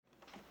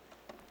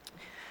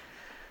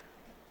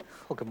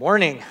Well, good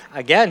morning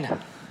again.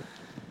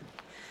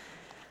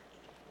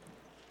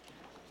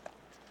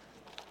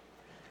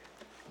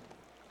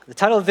 The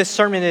title of this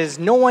sermon is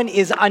No One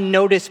is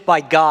Unnoticed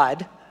by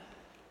God.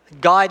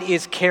 God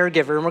is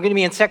Caregiver. And we're going to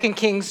be in 2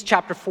 Kings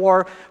chapter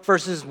 4,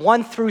 verses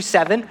 1 through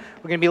 7.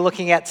 We're going to be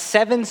looking at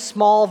 7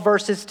 small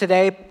verses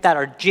today that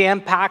are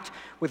jam-packed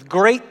with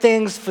great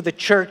things for the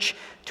church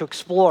to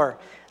explore.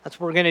 That's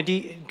what we're going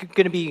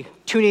to be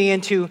tuning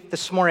into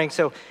this morning.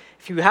 So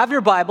if you have your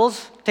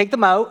Bibles, take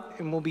them out,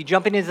 and we'll be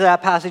jumping into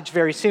that passage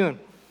very soon.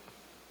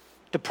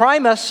 To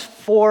prime us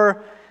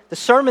for the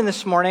sermon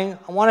this morning,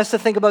 I want us to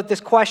think about this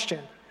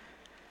question.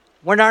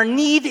 When our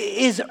need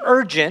is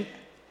urgent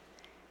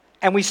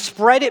and we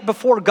spread it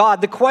before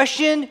God, the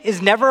question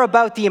is never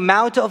about the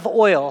amount of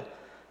oil,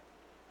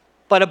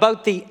 but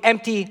about the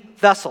empty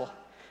vessel.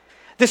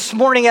 This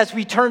morning, as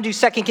we turn to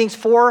 2 Kings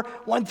 4,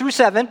 1 through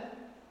 7,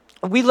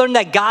 we learn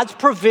that God's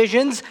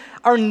provisions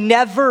are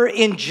never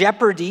in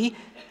jeopardy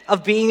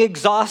of being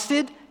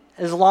exhausted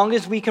as long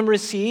as we can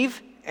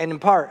receive and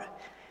impart.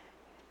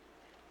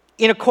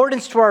 In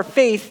accordance to our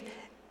faith,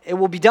 it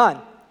will be done.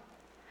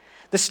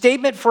 The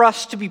statement for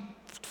us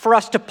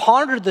to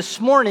ponder this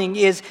morning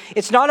is,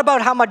 it's not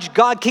about how much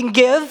God can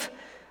give,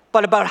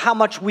 but about how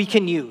much we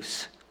can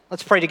use.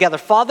 Let's pray together.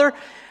 Father,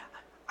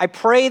 I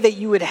pray that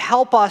you would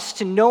help us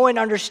to know and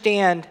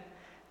understand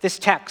this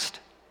text,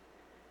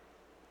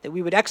 that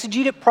we would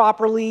exegete it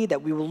properly,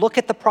 that we would look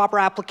at the proper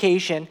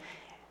application,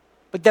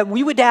 but that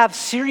we would have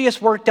serious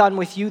work done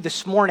with you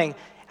this morning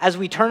as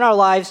we turn our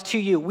lives to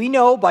you. We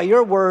know by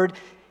your word,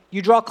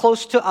 you draw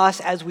close to us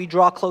as we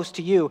draw close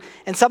to you.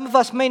 And some of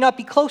us may not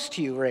be close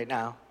to you right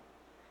now.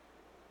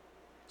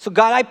 So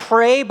God, I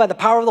pray by the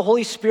power of the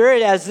Holy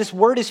Spirit, as this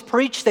word is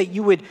preached, that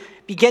you would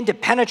begin to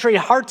penetrate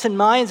hearts and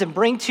minds and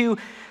bring to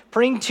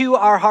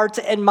our hearts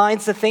and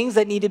minds the things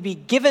that need to be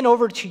given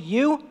over to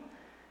you.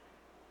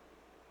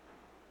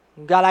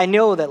 God, I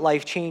know that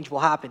life change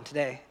will happen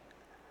today,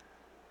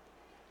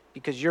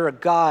 because you're a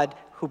God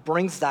who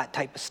brings that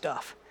type of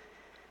stuff.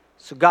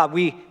 So God,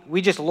 we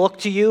just look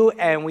to you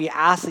and we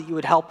ask that you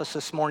would help us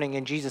this morning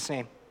in Jesus'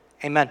 name.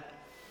 Amen.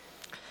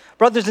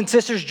 Brothers and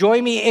sisters,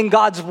 join me in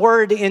God's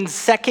word in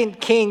 2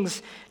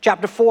 Kings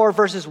chapter 4,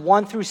 verses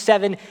 1 through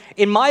 7.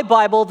 In my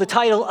Bible, the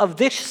title of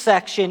this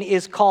section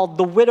is called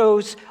The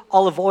Widow's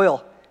Olive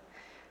Oil.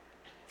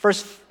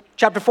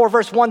 Chapter 4,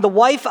 verse 1, the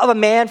wife of a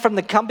man from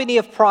the company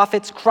of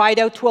prophets cried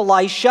out to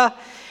Elisha,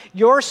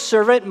 "Your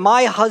servant,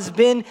 my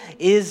husband,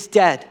 is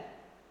dead.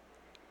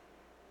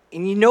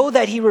 And you know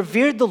that he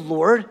revered the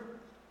Lord,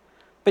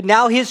 but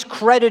now his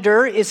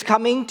creditor is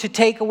coming to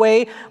take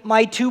away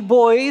my 2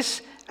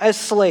 boys as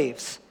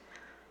slaves."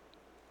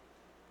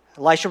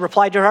 Elisha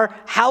replied to her,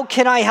 "How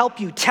can I help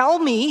you? Tell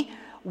me,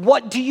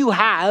 what do you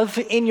have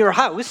in your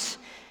house?"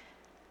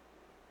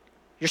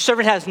 "Your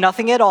servant has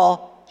nothing at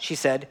all," she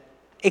said,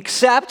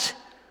 "except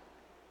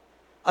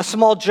a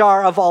small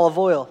jar of olive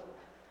oil."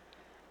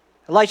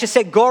 Elisha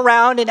said, "Go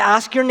around and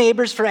ask your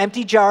neighbors for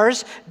empty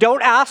jars.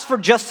 Don't ask for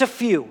just a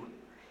few.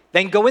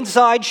 Then go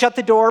inside, shut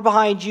the door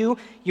behind you,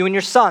 you and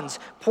your sons.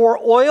 Pour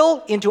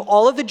oil into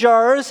all of the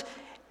jars,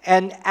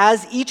 and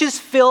as each is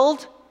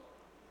filled,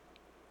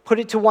 put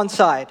it to one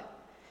side."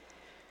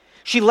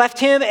 She left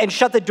him and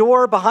shut the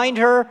door behind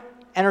her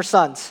and her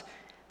sons.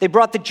 They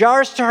brought the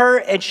jars to her,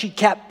 and she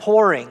kept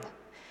pouring.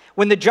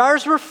 When the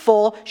jars were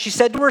full, she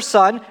said to her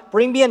son,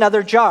 "Bring me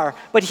another jar."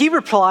 But he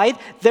replied,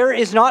 "There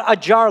is not a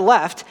jar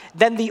left."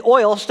 Then the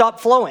oil stopped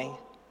flowing.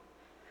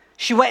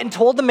 She went and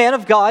told the man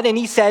of God, and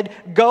he said,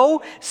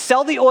 "Go,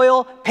 sell the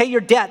oil, pay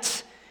your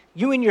debts.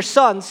 You and your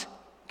sons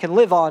can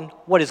live on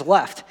what is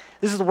left."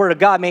 This is the word of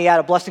God. May he add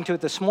a blessing to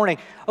it this morning.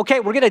 Okay,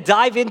 we're going to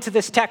dive into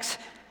this text.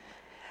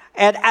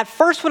 And at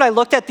first, when I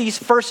looked at these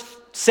first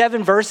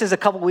 7 verses a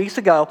couple weeks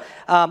ago,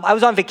 I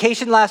was on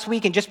vacation last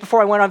week, and just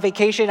before I went on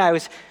vacation,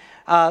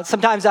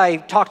 sometimes I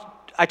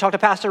talk to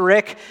Pastor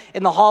Rick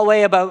in the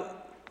hallway about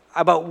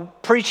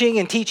preaching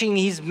and teaching.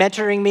 He's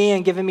mentoring me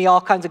and giving me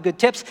all kinds of good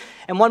tips.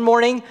 And one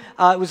morning,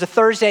 it was a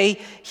Thursday,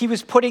 he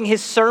was putting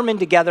his sermon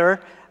together,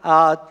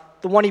 the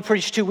one he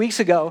preached 2 weeks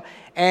ago,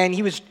 and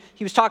he was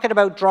talking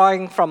about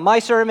drawing from my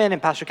sermon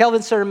and Pastor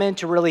Kelvin's sermon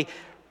to really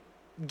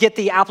get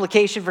the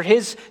application for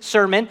his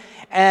sermon.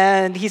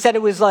 And he said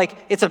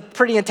it's a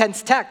pretty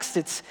intense text.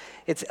 It's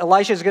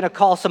Elisha's going to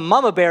call some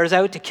mama bears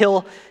out to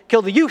kill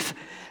the youth.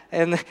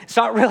 And it's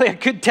not really a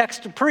good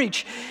text to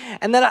preach.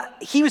 And then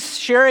he was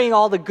sharing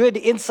all the good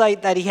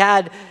insight that he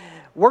had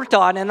worked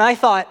on. And I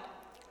thought,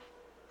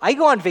 I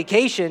go on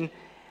vacation,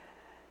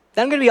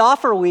 then I'm going to be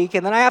off for a week,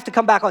 and then I have to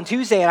come back on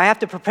Tuesday, and I have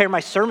to prepare my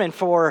sermon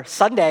for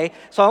Sunday.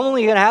 So I'm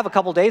only going to have a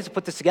couple days to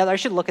put this together. I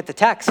should look at the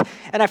text.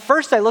 And at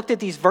first I looked at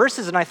these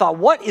verses, and I thought,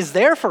 what is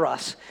there for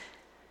us?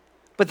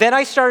 But then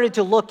I started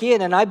to look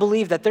in, and I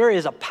believe that there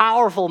is a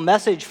powerful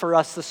message for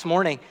us this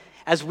morning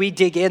as we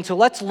dig in. So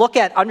let's look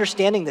at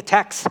understanding the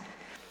text.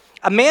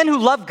 A man who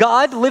loved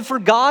God, lived for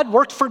God,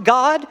 worked for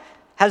God,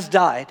 has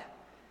died.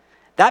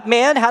 That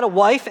man had a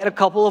wife and a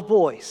couple of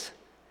boys.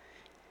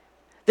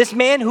 This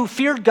man who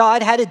feared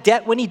God had a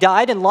debt when he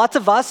died, and lots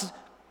of us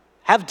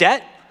have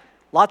debt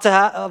Lots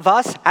of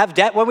us have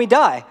debt when we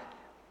die.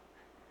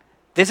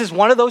 This is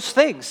one of those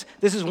things.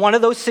 This is one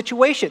of those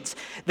situations.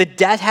 The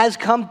debt has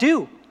come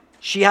due.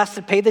 She has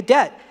to pay the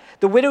debt.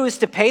 The widow is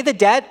to pay the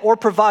debt or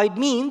provide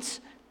means,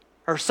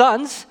 her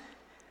sons,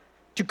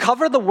 to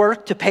cover the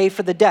work to pay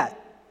for the debt.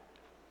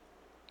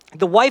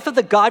 The wife of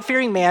the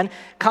God-fearing man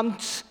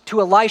comes to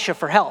Elisha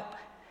for help.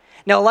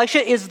 Now,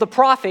 Elisha is the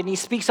prophet, and he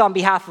speaks on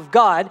behalf of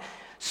God.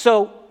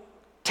 So,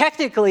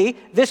 technically,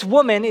 this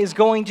woman is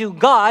going to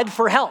God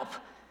for help.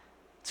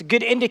 It's a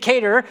good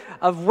indicator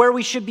of where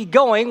we should be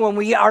going when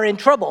we are in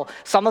trouble.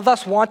 Some of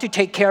us want to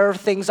take care of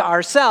things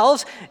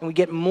ourselves, and we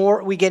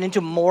get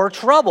into more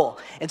trouble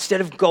instead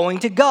of going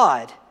to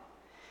God.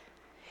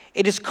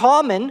 It is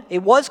common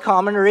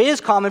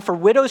for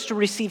widows to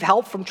receive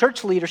help from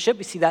church leadership.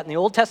 We see that in the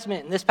Old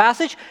Testament in this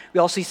passage. We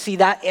also see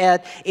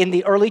that in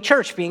the early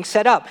church being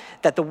set up,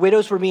 that the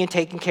widows were being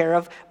taken care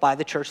of by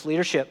the church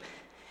leadership.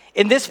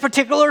 In this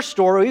particular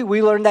story,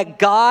 we learn that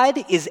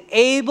God is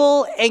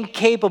able and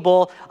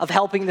capable of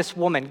helping this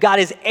woman. God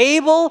is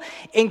able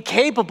and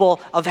capable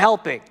of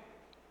helping.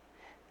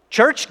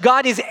 Church,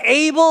 God is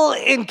able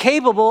and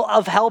capable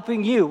of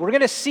helping you. We're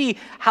going to see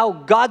how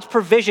God's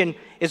provision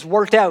is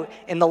worked out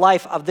in the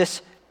life of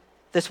this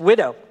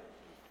widow.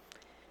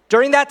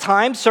 During that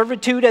time,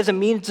 servitude as a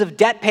means of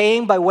debt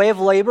paying by way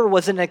of labor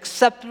was an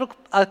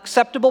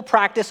acceptable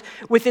practice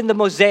within the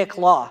Mosaic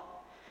law.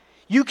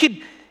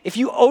 If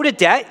you owed a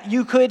debt,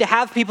 you could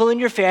have people in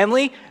your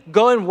family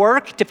go and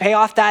work to pay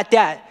off that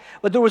debt.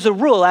 But there was a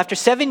rule. After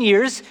 7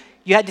 years,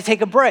 you had to take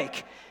a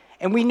break.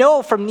 And we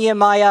know from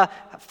Nehemiah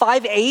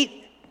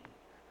 5:8,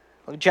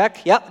 let me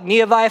check. Yep,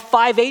 Nehemiah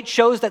 5:8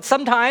 shows that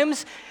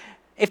sometimes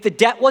if the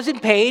debt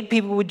wasn't paid,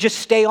 people would just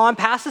stay on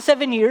past the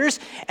 7 years,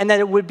 and then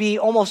it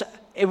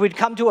would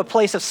come to a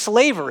place of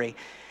slavery.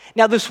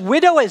 Now, this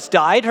widow has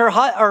died. Her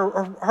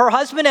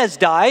husband has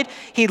died.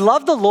 He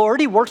loved the Lord.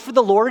 He worked for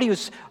the Lord. He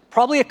was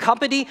probably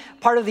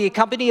part of the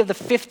company of the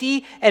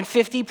 50 and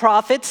 50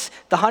 prophets,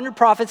 the 100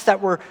 prophets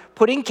that were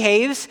put in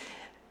caves.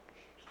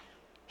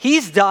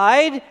 He's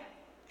died,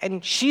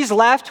 and she's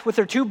left with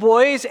her 2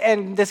 boys,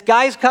 and this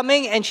guy's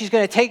coming, and he's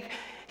going to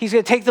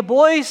take the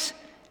boys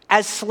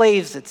as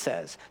slaves, it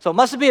says. So it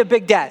must be a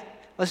big debt.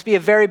 Must be a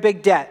very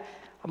big debt,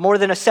 more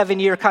than a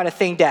 7-year kind of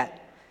thing debt.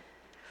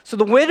 So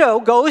the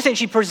widow goes and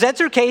she presents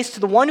her case to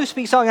the one who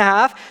speaks on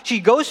behalf. She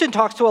goes and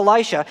talks to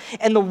Elisha,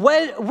 and the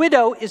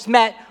widow is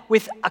met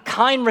with a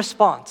kind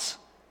response.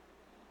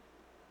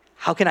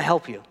 How can I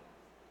help you?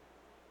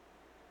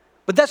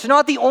 But that's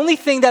not the only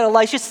thing that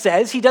Elisha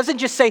says. He doesn't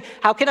just say,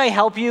 how can I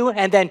help you?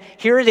 And then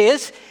here it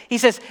is. He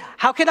says,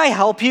 how can I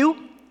help you?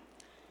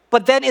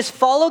 But then is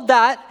followed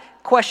that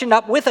question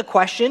up with a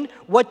question,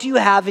 what do you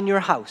have in your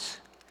house?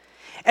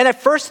 And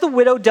at first, the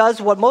widow does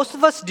what most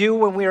of us do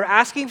when we are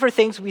asking for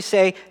things. We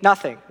say,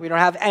 nothing. We don't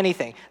have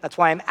anything. That's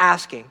why I'm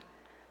asking.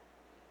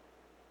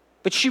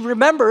 But she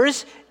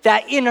remembers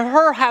that in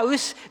her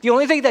house, the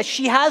only thing that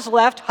she has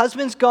left,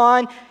 husband's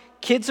gone,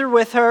 kids are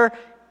with her,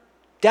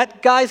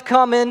 debt guy's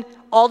coming,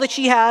 all that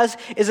she has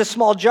is a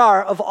small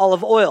jar of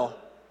olive oil.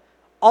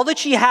 All that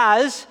she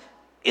has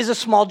is a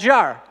small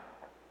jar.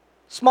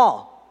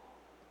 Small.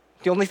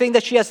 The only thing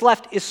that she has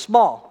left is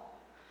small.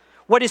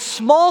 What is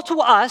small to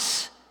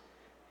us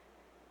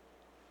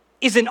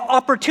is an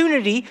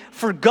opportunity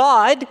for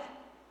God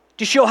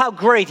to show how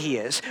great He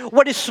is.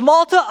 What is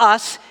small to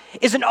us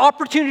is an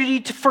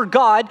opportunity for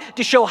God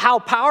to show how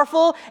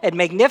powerful and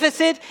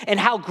magnificent and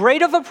how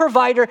great of a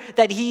provider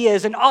that He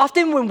is. And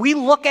often when we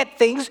look at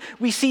things,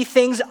 we see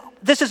things,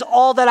 this is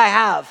all that I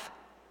have.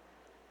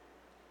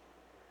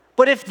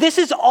 But if this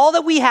is all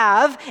that we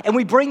have, and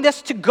we bring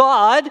this to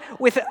God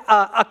with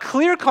a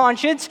clear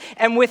conscience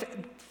and with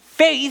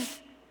faith,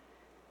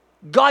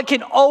 God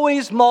can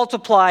always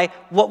multiply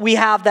what we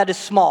have that is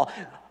small.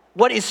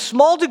 What is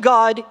small to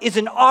God is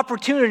an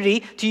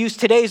opportunity, to use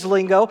today's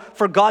lingo,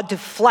 for God to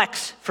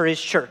flex for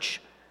His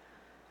church.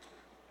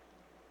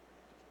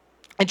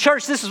 And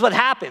church, this is what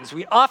happens.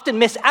 We often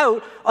miss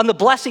out on the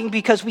blessing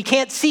because we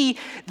can't see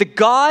the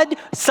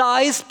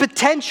God-sized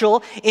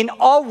potential in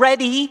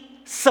already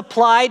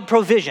supplied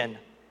provision.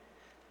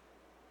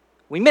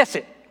 We miss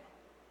it.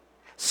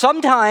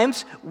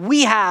 Sometimes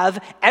we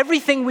have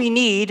everything we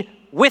need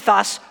with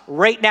us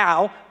right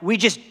now, we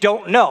just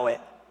don't know it.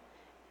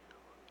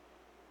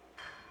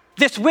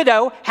 This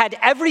widow had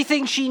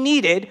everything she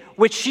needed,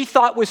 which she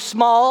thought was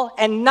small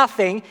and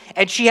nothing,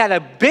 and she had a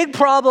big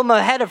problem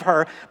ahead of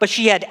her, but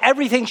she had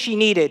everything she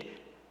needed.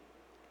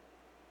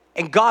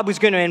 And God was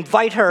going to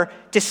invite her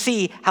to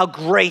see how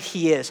great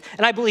He is.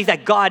 And I believe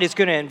that God is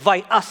going to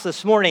invite us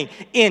this morning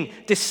in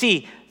to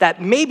see that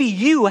maybe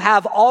you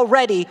have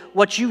already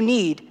what you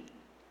need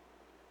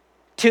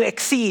to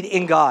exceed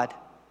in God.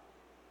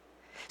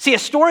 See, a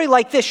story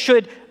like this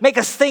should make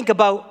us think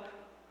about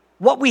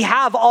what we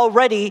have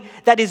already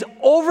that is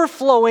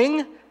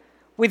overflowing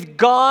with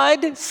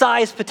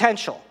God-sized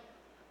potential.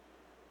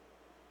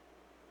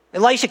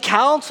 Elisha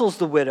counsels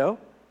the widow,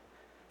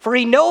 for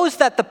he knows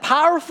that the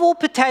powerful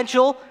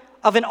potential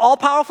of an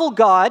all-powerful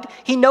God,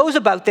 he knows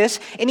about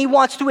this, and he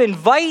wants to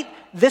invite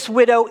this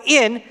widow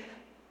in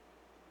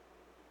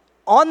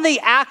on the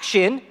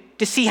action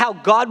to see how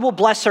God will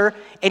bless her,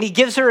 and he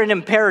gives her an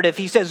imperative.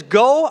 He says,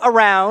 go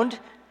around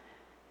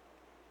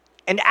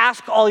and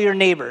ask all your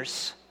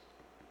neighbors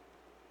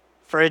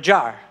for a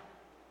jar.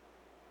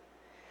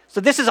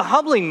 So this is a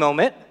humbling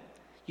moment.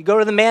 You go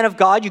to the man of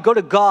God, you go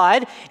to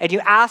God, and you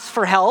ask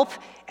for help,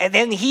 and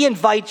then he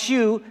invites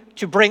you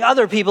to bring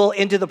other people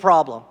into the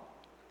problem.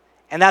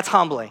 And that's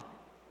humbling.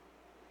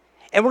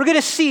 And we're going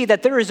to see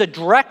that there is a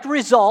direct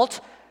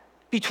result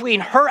between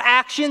her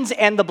actions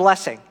and the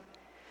blessing.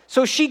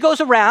 So she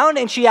goes around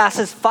and she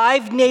asks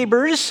 5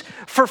 neighbors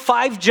for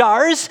 5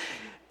 jars.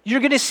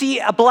 You're going to see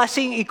a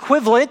blessing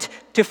equivalent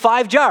to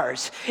 5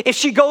 jars. If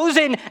she goes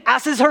and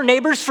asks her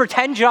neighbors for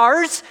 10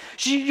 jars,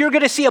 you're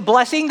going to see a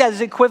blessing that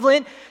is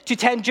equivalent to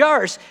 10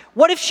 jars.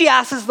 What if she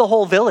asks the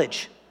whole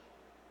village?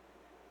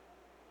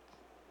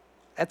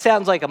 That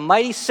sounds like a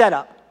mighty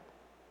setup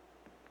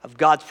of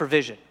God's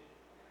provision.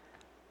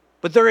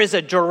 But there is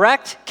a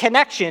direct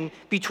connection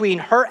between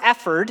her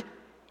effort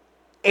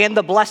and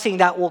the blessing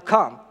that will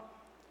come.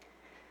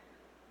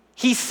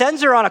 He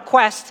sends her on a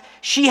quest.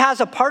 She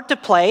has a part to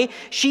play.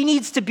 She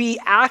needs to be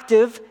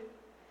active.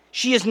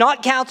 She is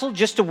not counseled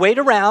just to wait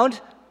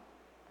around.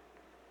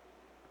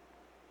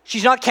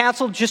 She's not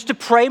counseled just to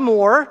pray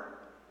more.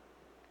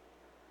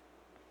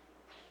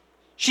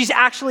 She's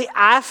actually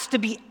asked to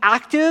be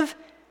active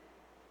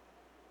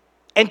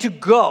and to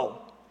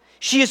go.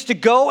 She is to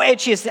go and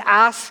she has to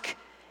ask,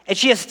 and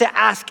she has to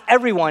ask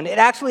everyone. It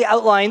actually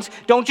outlines,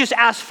 don't just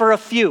ask for a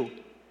few.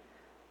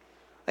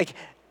 Like,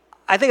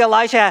 I think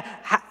Elisha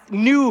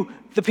knew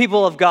the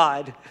people of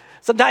God.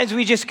 Sometimes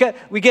we give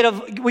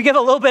a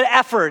little bit of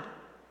effort.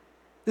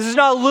 This is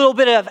not a little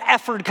bit of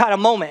effort kind of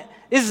moment.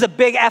 This is a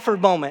big effort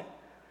moment.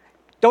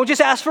 Don't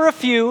just ask for a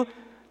few.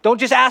 Don't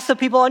just ask the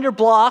people on your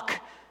block.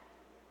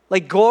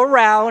 Like, go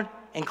around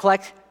and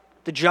collect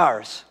the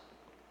jars.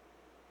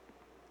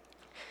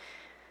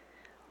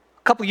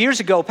 A couple years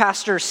ago,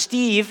 Pastor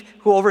Steve,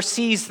 who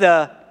oversees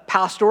the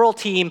pastoral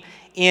team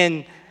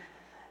in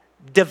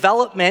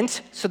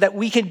development so that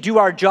we can do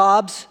our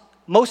jobs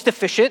most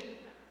efficient,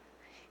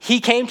 he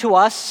came to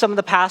us, some of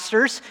the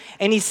pastors,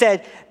 and he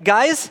said,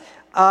 guys,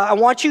 I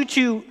want you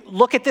to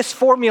look at this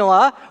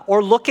formula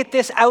or look at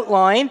this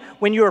outline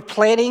when you are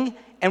planning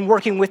and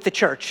working with the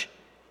church.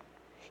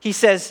 He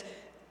says,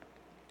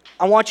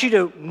 I want you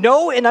to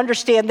know and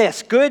understand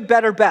this, good,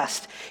 better,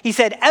 best. He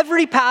said,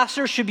 every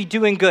pastor should be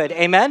doing good,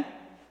 amen?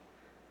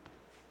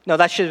 No,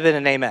 that should have been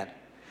an amen.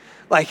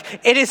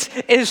 Like, it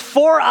is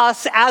for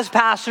us as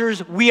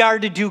pastors, we are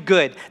to do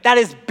good. That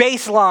is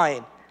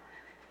baseline.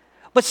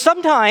 But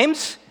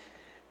sometimes,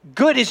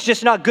 good is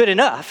just not good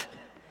enough.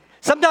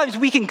 Sometimes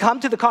we can come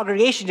to the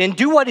congregation and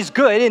do what is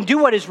good and do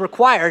what is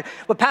required,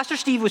 but Pastor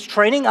Steve was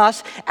training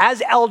us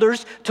as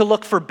elders to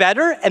look for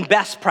better and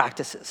best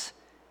practices.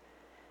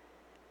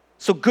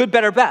 So good,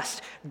 better,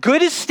 best.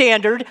 Good is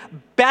standard,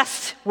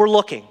 best we're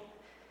looking.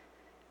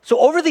 So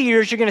over the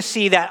years, you're going to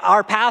see that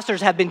our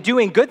pastors have been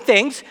doing good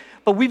things,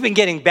 but we've been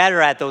getting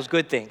better at those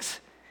good things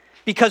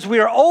because we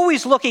are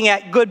always looking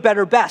at good,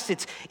 better, best.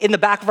 It's in the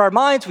back of our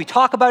minds. We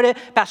talk about it.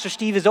 Pastor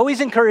Steve is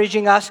always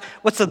encouraging us.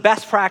 What's the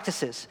best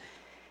practices?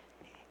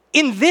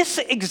 In this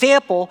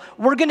example,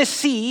 we're going to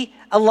see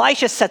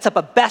Elisha sets up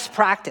a best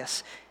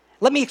practice.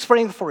 Let me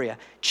explain it for you.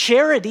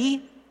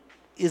 Charity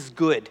is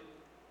good.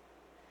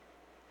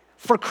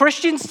 For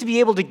Christians to be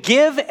able to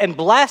give and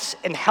bless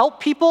and help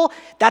people,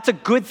 that's a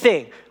good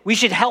thing. We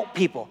should help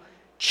people.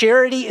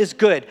 Charity is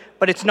good,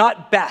 but it's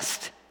not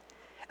best.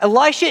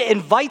 Elisha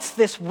invites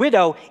this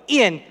widow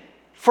in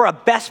for a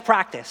best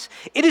practice.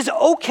 It is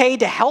okay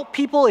to help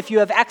people if you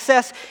have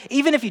excess.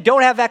 Even if you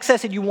don't have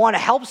excess and you want to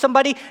help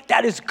somebody,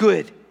 that is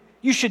good.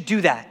 You should do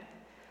that.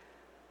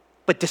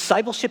 But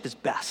discipleship is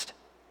best.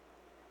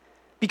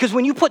 Because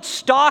when you put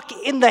stock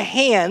in the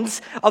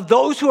hands of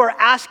those who are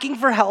asking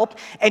for help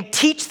and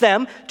teach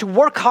them to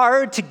work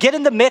hard, to get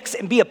in the mix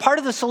and be a part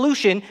of the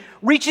solution,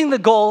 reaching the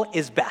goal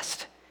is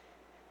best.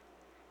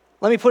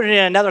 Let me put it in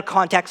another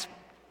context.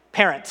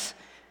 Parents,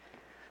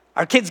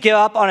 our kids get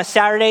up on a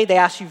Saturday, they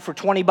ask you for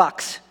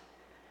 $20.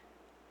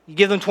 You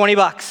give them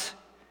 $20.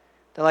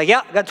 They're like,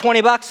 yeah, I got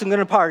 $20, I'm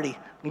gonna party.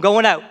 I'm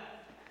going out.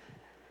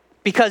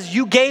 Because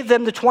you gave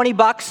them the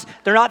 $20,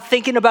 they're not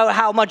thinking about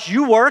how much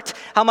you worked,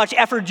 how much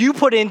effort you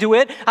put into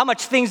it, how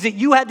much things that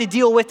you had to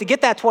deal with to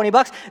get that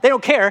 $20. They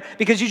don't care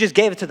because you just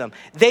gave it to them.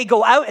 They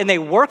go out and they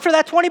work for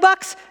that $20.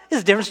 This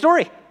is a different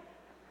story.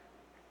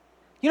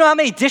 You know how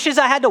many dishes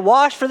I had to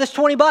wash for this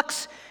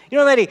 $20? You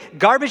know how many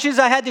garbages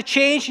I had to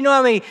change? You know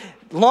how many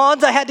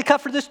lawns I had to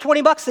cut for this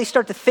 $20? They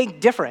start to think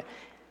different.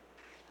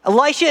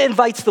 Elisha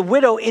invites the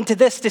widow into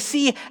this to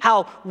see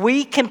how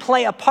we can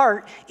play a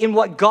part in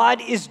what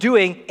God is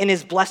doing in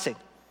his blessing.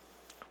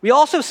 We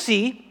also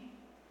see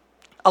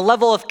a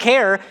level of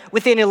care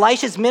within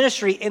Elisha's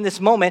ministry in this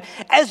moment,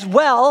 as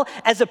well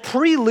as a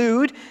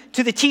prelude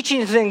to the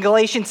teachings in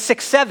Galatians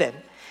 6:7.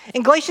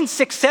 In Galatians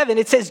 6:7,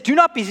 it says, do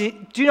not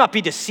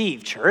be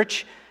deceived,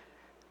 church.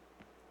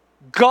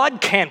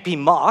 God can't be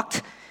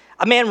mocked.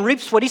 A man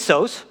reaps what he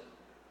sows.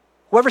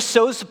 Whoever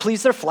sows to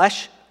please their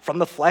flesh, from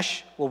the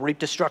flesh will reap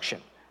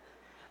destruction.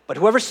 But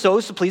whoever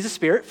sows to please the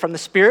Spirit, from the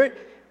Spirit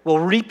will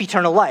reap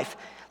eternal life.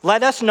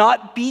 Let us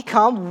not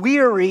become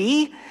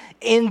weary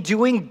in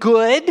doing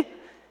good,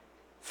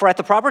 for at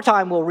the proper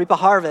time we'll reap a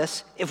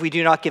harvest if we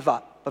do not give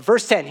up. But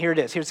verse 10, here it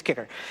is. Here's the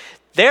kicker.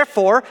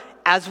 Therefore,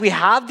 as we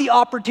have the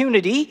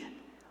opportunity,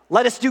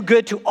 let us do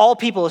good to all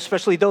people,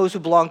 especially those who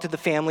belong to the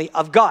family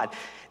of God.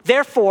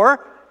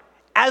 Therefore,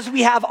 as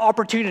we have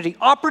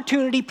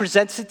opportunity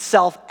presents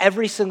itself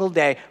every single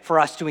day for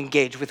us to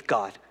engage with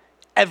God.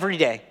 Every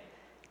day.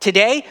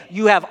 Today,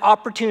 you have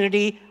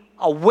opportunity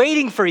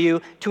awaiting for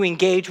you to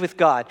engage with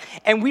God.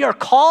 And we are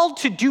called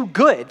to do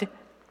good,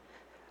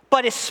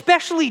 but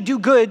especially do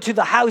good to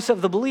the house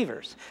of the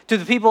believers, to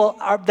the people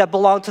that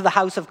belong to the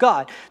house of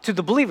God, to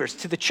the believers,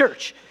 to the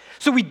church.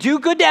 So we do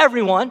good to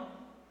everyone,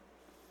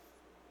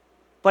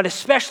 but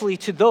especially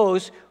to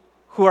those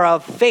who are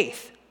of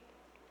faith.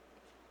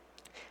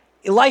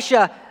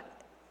 Elisha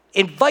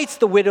invites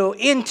the widow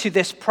into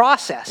this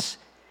process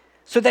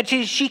so that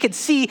she could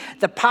see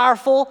the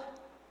powerful,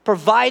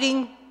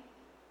 providing,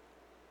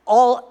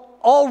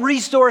 all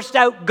resourced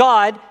out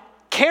God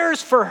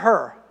cares for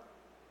her.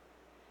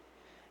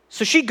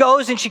 So she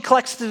goes and she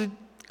collects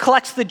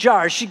the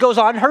jars. She goes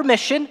on her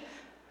mission,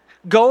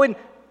 go and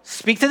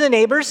speak to the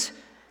neighbors.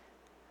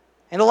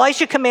 And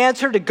Elisha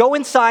commands her to go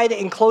inside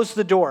and close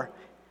the door.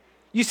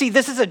 You see,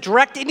 this is a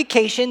direct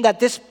indication that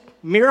this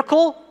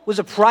miracle was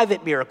a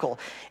private miracle.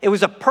 It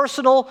was a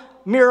personal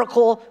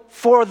miracle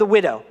for the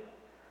widow.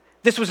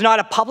 This was not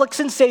a public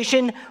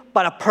sensation,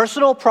 but a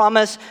personal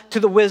promise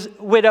to the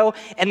widow.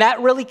 And that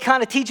really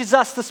kind of teaches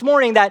us this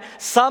morning that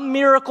some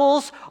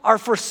miracles are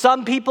for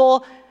some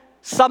people,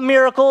 some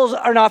miracles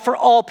are not for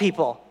all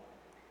people.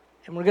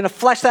 And we're going to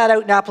flesh that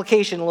out in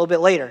application a little bit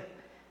later.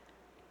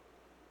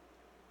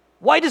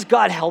 Why does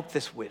God help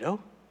this widow?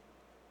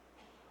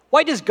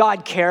 Why does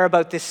God care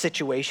about this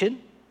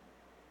situation?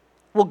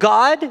 Well,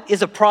 God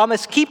is a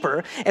promise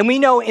keeper, and we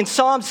know in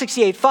Psalm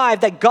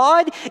 68:5 that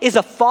God is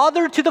a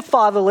father to the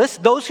fatherless,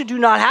 those who do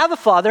not have a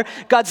father.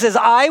 God says,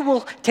 I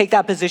will take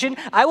that position.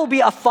 I will be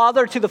a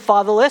father to the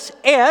fatherless,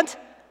 and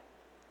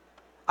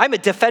I'm a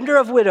defender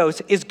of widows,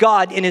 is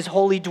God in his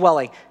holy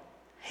dwelling.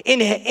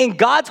 In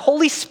God's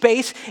holy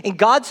space, in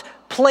God's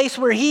place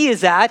where he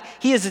is at,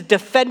 he is a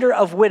defender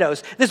of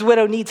widows. This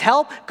widow needs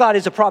help. God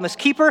is a promise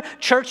keeper.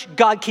 Church,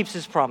 God keeps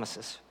his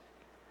promises.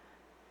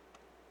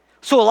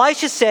 So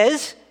Elisha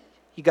says,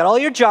 you got all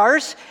your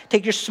jars,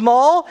 take your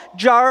small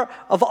jar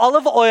of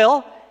olive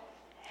oil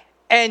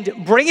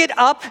and bring it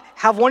up,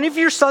 have one of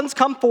your sons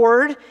come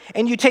forward,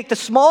 and you take the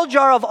small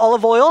jar of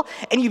olive oil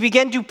and you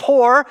begin to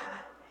pour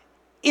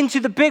into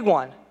the big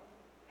one.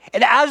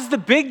 And as the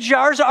big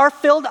jars are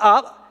filled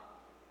up,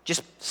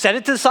 just set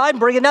it to the side and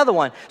bring another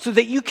one so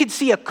that you can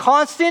see a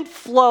constant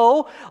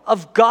flow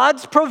of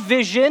God's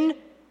provision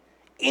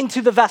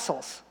into the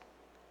vessels.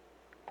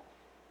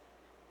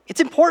 It's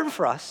important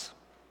for us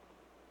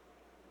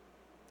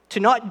to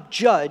not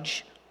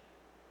judge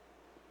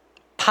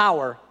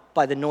power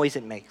by the noise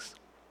it makes.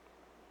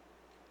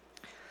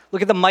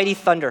 Look at the mighty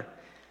thunder.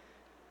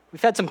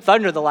 We've had some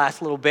thunder the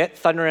last little bit,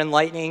 thunder and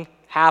lightning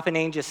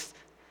happening, just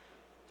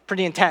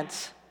pretty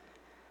intense.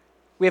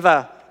 We have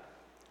a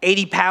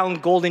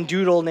 80-pound golden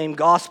doodle named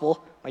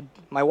Gospel.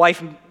 My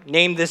wife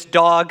named this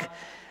dog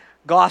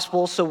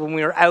Gospel, so when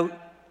we were out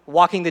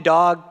walking the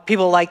dog,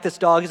 people like this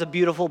dog. It's a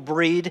beautiful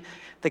breed.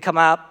 They come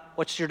up,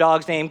 what's your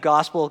dog's name?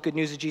 Gospel, good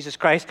news of Jesus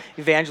Christ,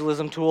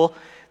 evangelism tool.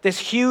 This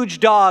huge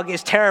dog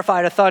is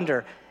terrified of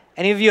thunder.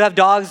 Any of you have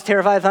dogs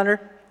terrified of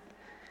thunder?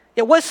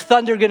 Yeah, what's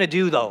thunder going to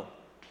do, though?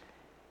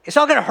 It's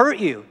not going to hurt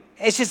you.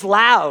 It's just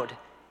loud.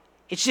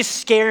 It's just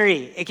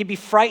scary. It can be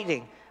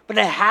frightening, but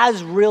it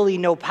has really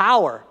no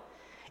power.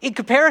 In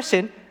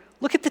comparison,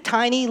 look at the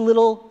tiny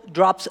little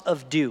drops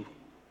of dew.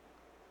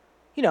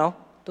 You know,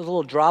 those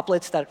little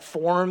droplets that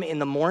form in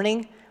the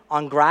morning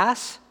on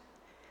grass.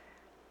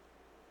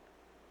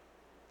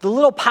 The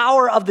little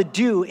power of the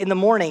dew in the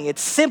morning,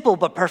 it's simple,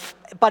 but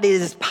it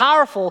is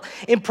powerful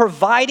in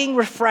providing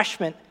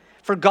refreshment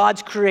for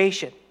God's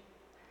creation.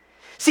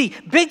 See,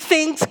 big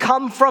things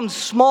come from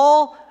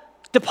small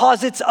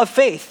deposits of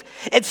faith.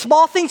 And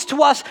small things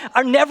to us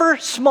are never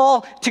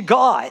small to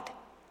God.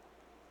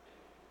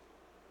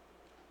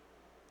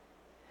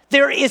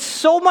 There is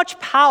so much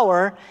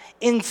power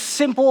in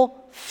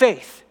simple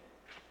faith.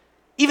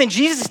 Even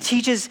Jesus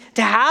teaches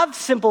to have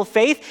simple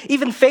faith,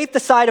 even faith the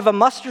size of a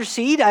mustard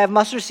seed. I have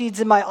mustard seeds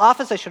in my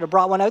office. I should have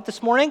brought one out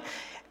this morning.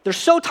 They're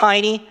so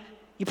tiny.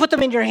 You put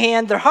them in your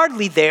hand, they're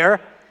hardly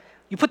there.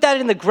 You put that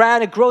in the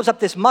ground, it grows up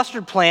this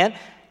mustard plant.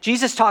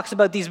 Jesus talks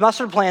about these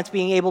mustard plants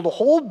being able to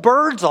hold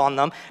birds on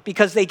them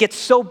because they get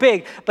so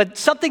big. But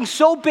something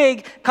so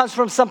big comes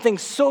from something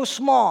so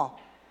small.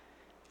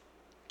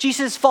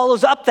 Jesus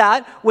follows up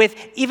that with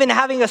even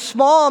having a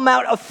small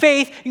amount of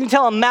faith. You can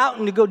tell a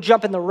mountain to go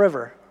jump in the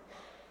river.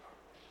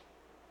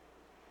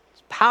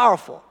 It's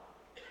powerful.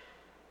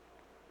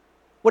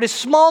 What is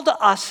small to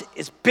us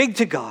is big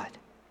to God.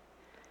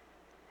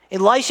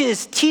 Elisha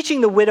is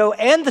teaching the widow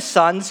and the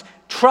sons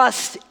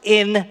trust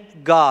in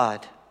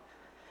God.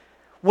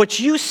 What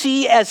you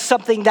see as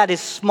something that is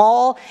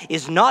small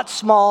is not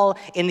small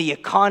in the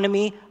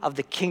economy of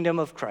the kingdom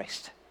of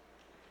Christ.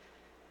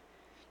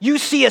 You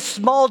see a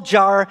small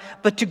jar,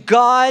 but to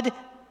God,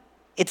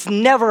 it's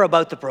never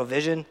about the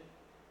provision.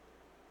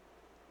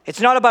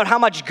 It's not about how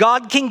much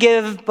God can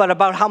give, but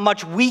about how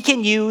much we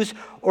can use,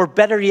 or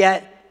better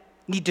yet,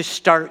 need to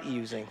start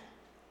using.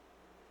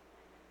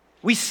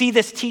 We see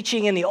this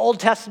teaching in the Old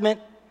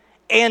Testament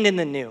and in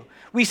the New.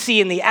 We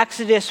see in the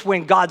Exodus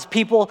when God's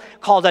people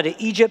called out of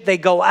Egypt, they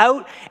go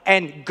out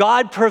and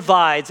God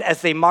provides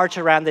as they march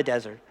around the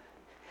desert.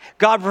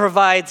 God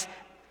provides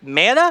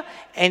manna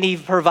and he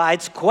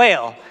provides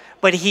quail,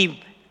 but he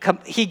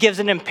gives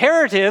an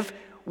imperative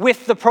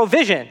with the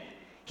provision.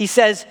 He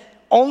says,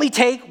 only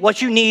take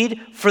what you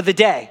need for the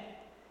day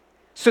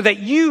so that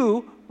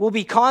you will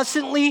be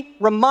constantly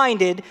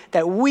reminded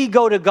that we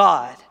go to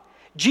God.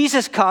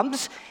 Jesus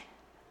comes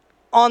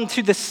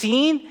onto the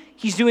scene.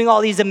 He's doing all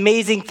these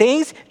amazing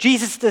things.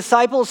 Jesus'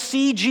 disciples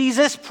see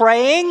Jesus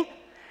praying.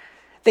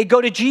 They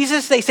go to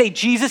Jesus. They say,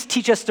 Jesus,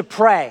 teach us to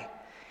pray.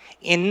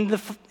 In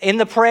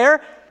the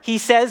prayer, he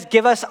says,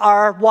 give us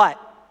our what?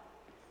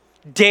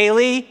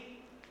 Daily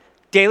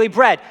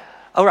bread.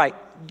 All right,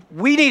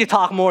 we need to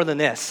talk more than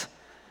this.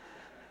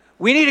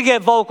 We need to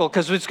get vocal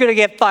because it's going to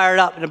get fired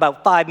up in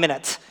about 5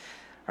 minutes.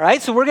 All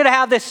right, so we're going to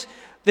have this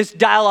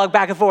dialogue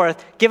back and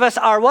forth. Give us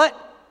our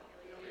what?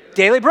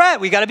 Daily bread.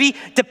 We got to be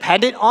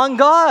dependent on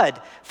God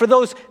for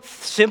those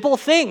simple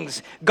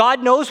things.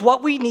 God knows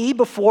what we need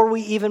before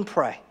we even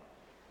pray.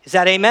 Is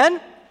that amen?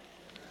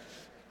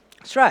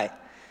 That's right.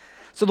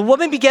 So the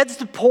woman begins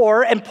to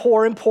pour and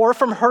pour and pour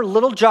from her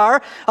little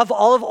jar of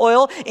olive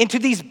oil into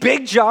these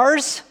big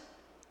jars.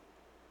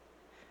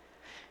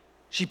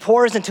 She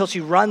pours until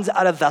she runs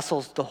out of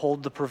vessels to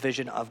hold the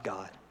provision of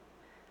God.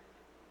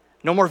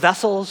 No more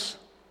vessels,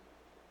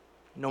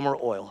 no more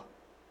oil.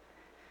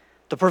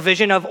 The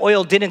provision of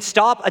oil didn't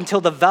stop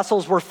until the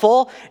vessels were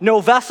full. No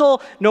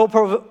vessel, no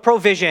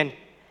provision.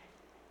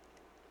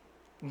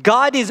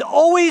 God is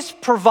always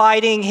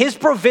providing his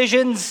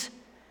provisions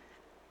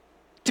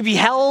to be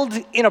held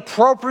in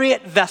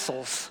appropriate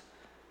vessels.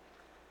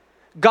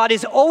 God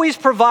is always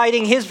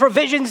providing his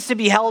provisions to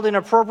be held in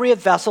appropriate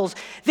vessels.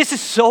 This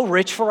is so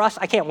rich for us.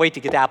 I can't wait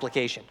to get the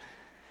application.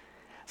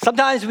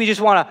 Sometimes we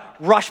just want to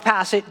rush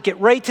past it, get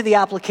right to the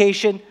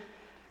application.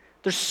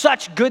 There's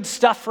such good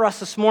stuff for us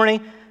this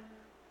morning.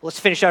 Let's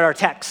finish out our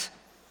text.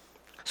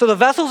 So the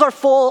vessels are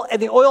full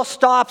and the oil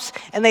stops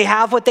and they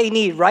have what they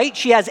need, right?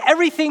 She has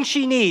everything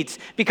she needs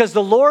because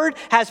the Lord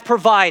has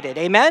provided.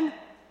 Amen?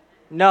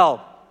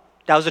 No,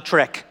 that was a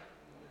trick.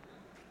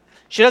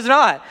 She does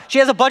not. She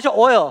has a bunch of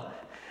oil.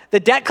 The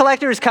debt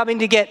collector is coming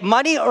to get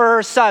money or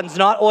her sons,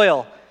 not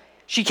oil.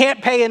 She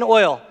can't pay in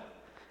oil.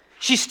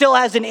 She still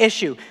has an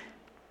issue.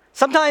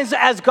 Sometimes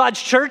as God's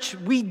church,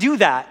 we do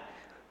that.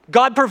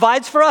 God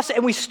provides for us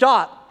and we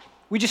stop.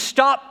 We just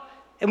stop.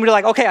 And we're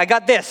like, okay, I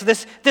got this.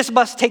 This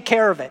must take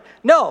care of it.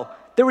 No,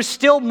 there was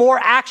still more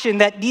action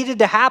that needed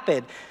to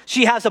happen.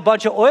 She has a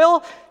bunch of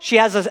oil. She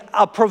has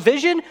a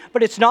provision,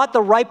 but it's not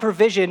the right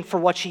provision for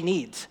what she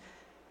needs.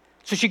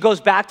 So she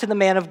goes back to the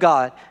man of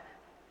God.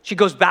 She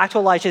goes back to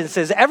Elisha and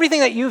says,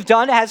 everything that you've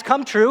done has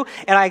come true,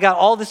 and I got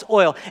all this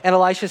oil. And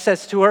Elisha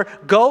says to her,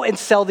 go and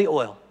sell the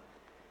oil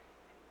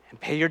and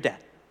pay your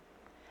debt.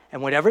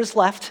 And whatever is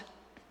left,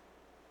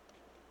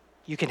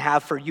 you can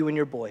have for you and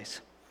your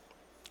boys.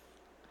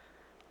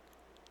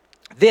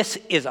 This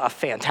is a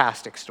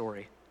fantastic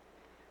story.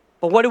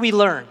 But what do we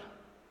learn?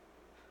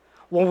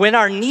 Well, when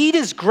our need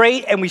is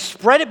great and we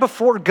spread it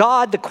before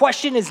God, the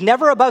question is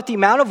never about the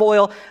amount of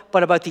oil,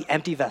 but about the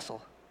empty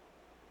vessel.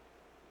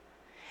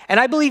 And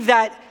I believe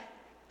that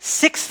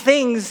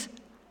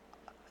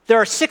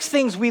there are 6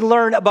 things we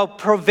learn about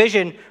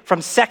provision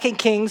from 2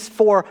 Kings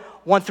 4,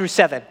 1 through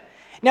 7.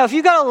 Now, if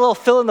you got a little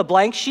fill in the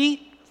blank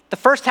sheet, the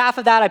first half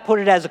of that, I put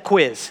it as a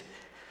quiz.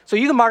 So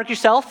you can mark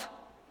yourself.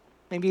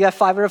 Maybe you got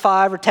 5 out of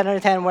 5 or 10 out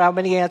of 10, how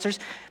many answers.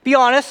 Be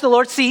honest, the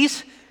Lord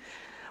sees.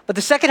 But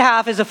the second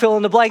half is a fill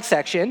in the blank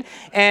section.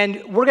 And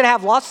we're going to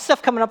have lots of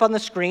stuff coming up on the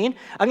screen.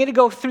 I'm going to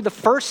go through the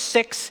first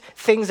 6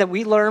 things that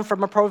we learned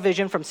from a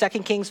provision from 2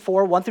 Kings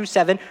 4, 1 through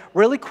 7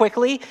 really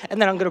quickly.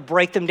 And then I'm going to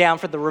break them down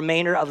for the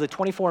remainder of the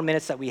 24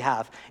 minutes that we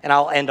have. And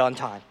I'll end on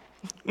time.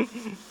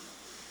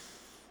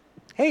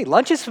 Hey,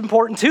 lunch is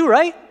important too,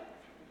 right?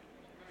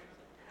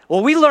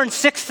 Well, we learned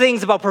 6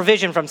 things about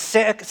provision from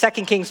 2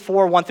 Kings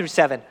 4, 1 through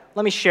 7.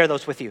 Let me share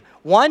those with you.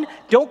 1,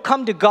 don't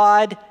come to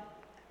God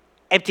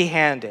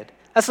empty-handed.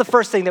 That's the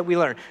first thing that we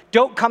learned.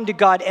 Don't come to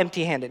God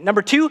empty-handed.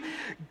 Number 2,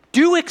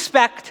 do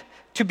expect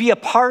to be a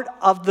part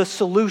of the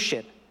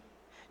solution.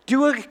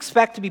 Do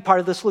expect to be part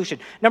of the solution.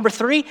 Number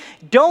 3,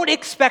 don't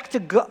expect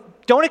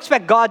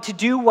God to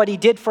do what he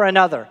did for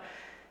another.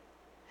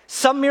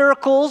 Some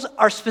miracles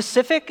are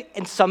specific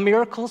and some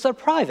miracles are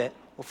private.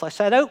 We'll flesh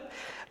that out.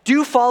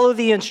 Do follow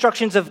the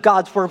instructions of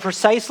God's word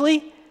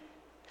precisely.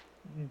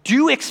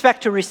 Do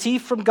expect to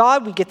receive from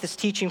God. We get this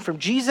teaching from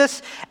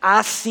Jesus.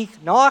 Ask,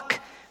 seek, knock.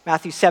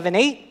 Matthew 7,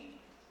 8.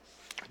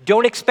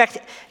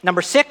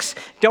 Number 6,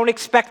 don't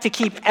expect to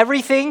keep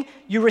everything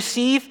you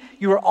receive.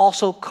 You are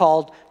also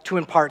called to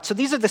impart. So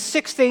these are the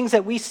 6 things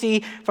that we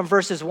see from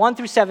verses 1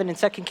 through 7 in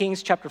 2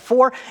 Kings chapter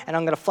 4, and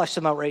I'm going to flesh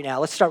them out right now.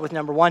 Let's start with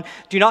number 1.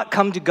 Do not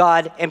come to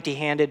God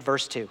empty-handed,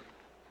 verse 2.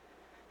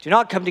 Do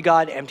not come to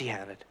God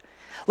empty-handed.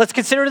 Let's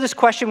consider this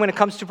question when it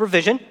comes to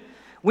provision.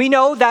 We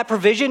know that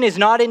provision is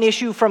not an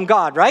issue from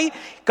God, right?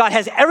 God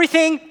has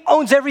everything,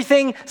 owns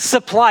everything,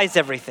 supplies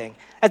everything.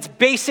 That's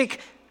basic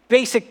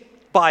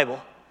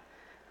Bible.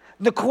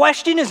 The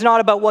question is not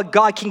about what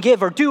God can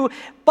give or do,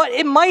 but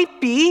it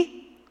might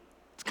be,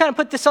 let's kind of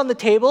put this on the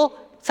table,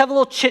 let's have a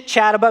little chit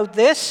chat about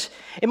this.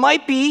 It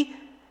might be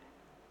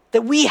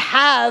that we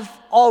have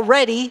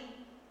already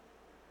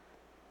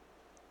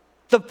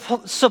the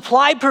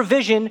supply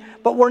provision,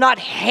 but we're not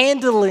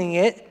handling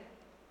it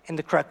in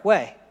the correct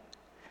way.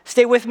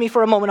 Stay with me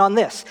for a moment on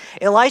this.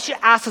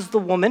 Elisha asks the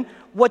woman,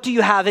 "What do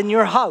you have in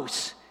your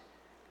house?"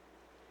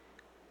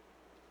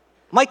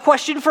 My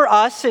question for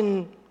us,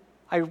 and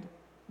I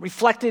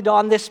reflected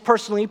on this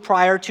personally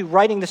prior to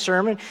writing the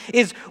sermon,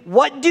 is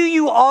what do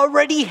you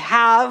already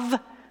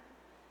have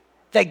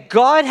that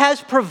God has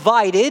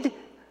provided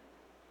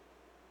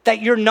that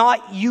you're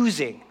not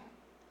using?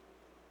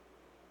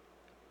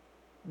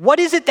 What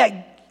is it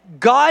that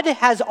God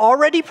has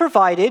already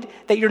provided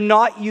that you're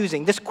not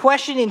using? This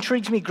question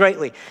intrigues me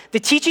greatly. The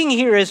teaching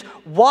here is,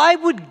 why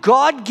would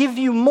God give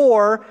you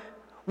more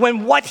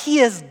when what he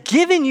has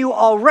given you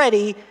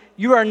already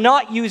you are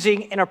not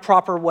using in a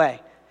proper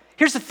way?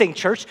 Here's the thing,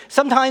 church.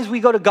 Sometimes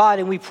we go to God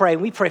and we pray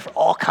for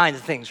all kinds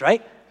of things,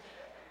 right?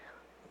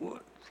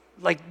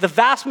 Like the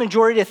vast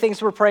majority of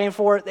things we're praying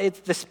for,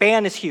 the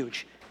span is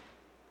huge.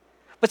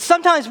 But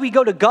sometimes we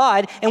go to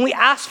God and we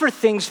ask for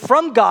things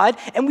from God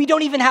and we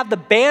don't even have the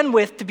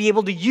bandwidth to be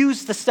able to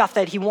use the stuff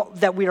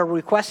that we are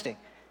requesting.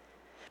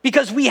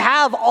 Because we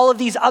have all of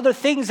these other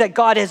things that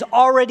God has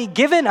already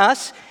given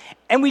us,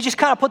 and we just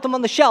kind of put them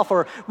on the shelf,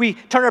 or we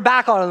turn our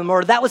back on them,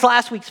 or that was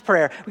last week's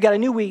prayer. We got a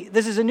new week.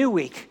 This is a new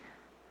week.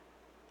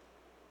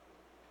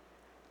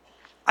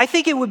 I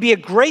think it would be a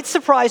great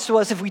surprise to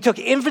us if we took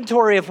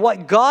inventory of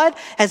what God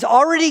has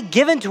already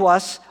given to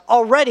us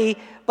already,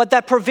 but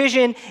that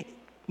provision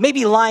may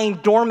be lying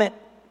dormant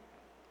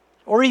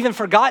or even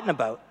forgotten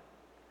about.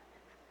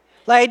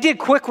 Like I did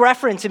quick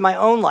reference in my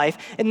own life,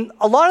 and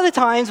a lot of the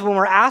times when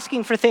we're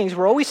asking for things,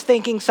 we're always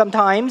thinking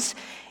sometimes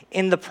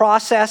in the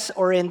process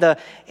or in the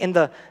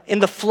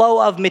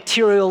flow of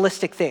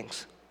materialistic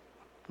things.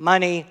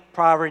 Money,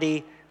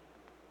 property,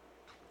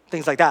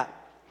 things like that.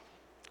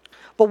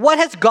 But what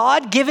has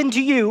God given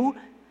to you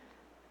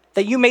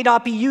that you may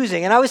not be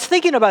using? And I was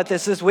thinking about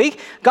this week.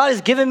 God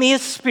has given me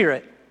his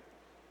Spirit.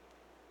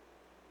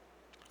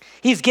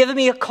 He's given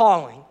me a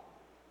calling.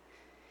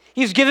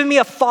 He's given me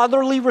a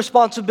fatherly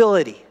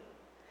responsibility.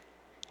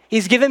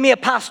 He's given me a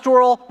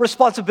pastoral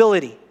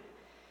responsibility.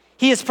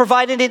 He has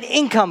provided an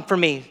income for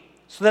me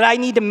so that I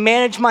need to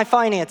manage my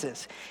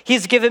finances. He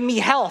has given me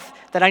health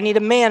that I need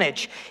to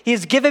manage. He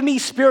has given me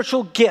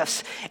spiritual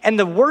gifts. And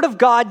the Word of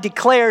God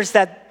declares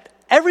that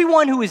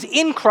everyone who is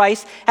in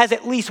Christ has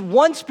at least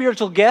one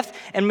spiritual gift,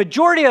 and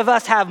majority of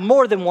us have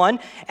more than one,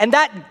 and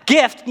that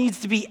gift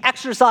needs to be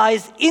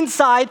exercised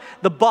inside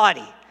the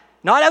body,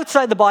 not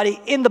outside the body,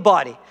 in the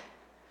body.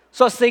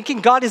 So I was thinking,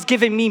 God has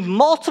given me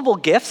multiple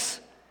gifts.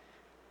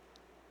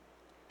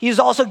 He's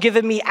also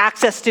given me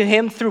access to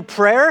him through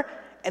prayer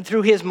and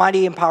through his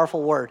mighty and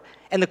powerful word.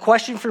 And the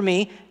question for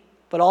me,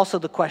 but also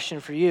the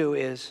question for you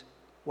is,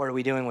 what are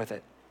we doing with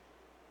it?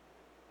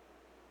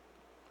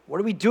 What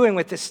are we doing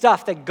with this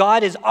stuff that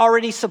God has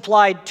already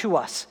supplied to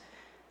us?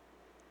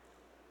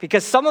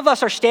 Because some of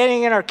us are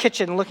standing in our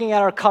kitchen looking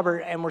at our cupboard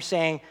and we're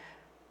saying,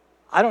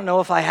 I don't know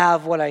if I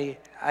have what I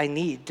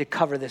need to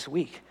cover this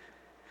week.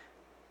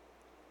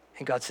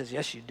 And God says,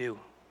 yes, you do.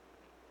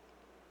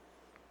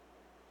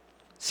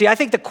 See, I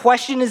think the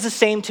question is the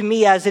same to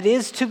me as it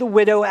is to the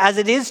widow, as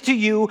it is to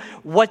you.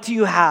 What do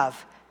you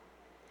have?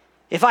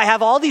 If I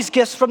have all these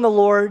gifts from the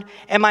Lord,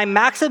 am I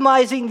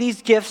maximizing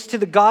these gifts to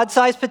the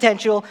God-sized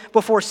potential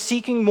before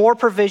seeking more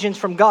provisions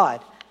from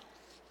God?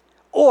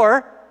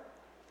 Or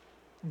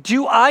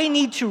do I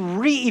need to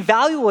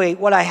reevaluate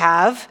what I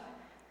have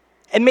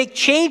and make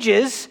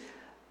changes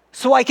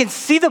so I can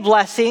see the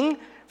blessing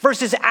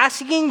versus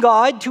asking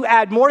God to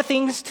add more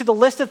things to the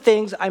list of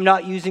things I'm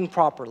not using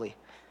properly?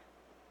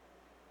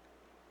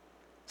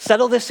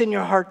 Settle this in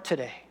your heart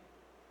today.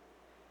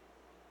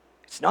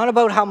 It's not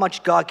about how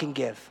much God can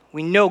give.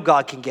 We know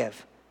God can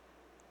give.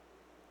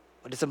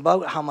 But it's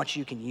about how much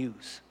you can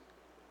use.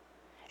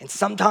 And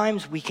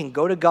sometimes we can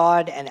go to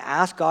God and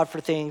ask God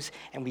for things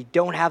and we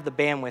don't have the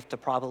bandwidth to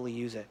properly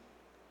use it.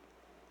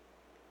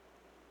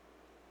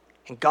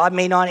 And God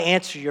may not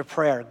answer your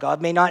prayer.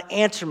 God may not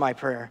answer my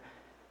prayer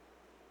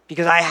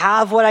because I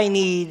have what I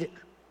need.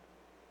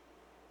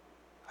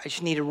 I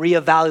just need to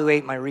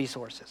reevaluate my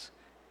resources.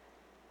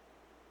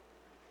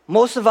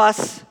 Most of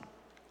us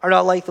are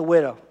not like the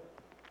widow.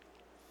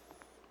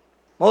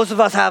 Most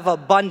of us have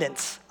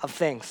abundance of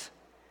things.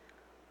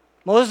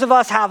 Most of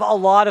us have a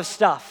lot of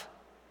stuff.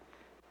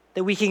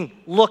 that we can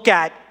look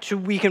at,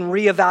 we can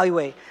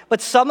reevaluate.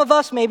 But some of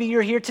us, maybe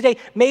you're here today,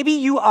 maybe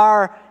you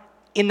are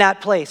in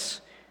that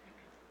place.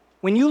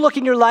 When you look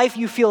in your life,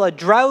 you feel a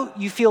drought,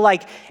 you feel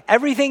like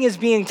everything is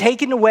being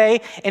taken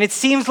away, and it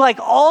seems like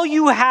all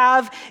you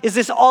have is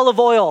this olive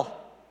oil.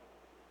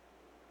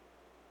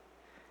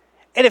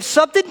 And if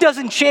something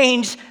doesn't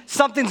change,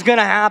 something's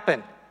gonna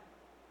happen.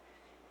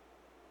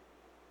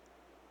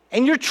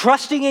 And you're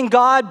trusting in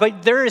God,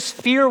 but there is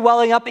fear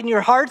welling up in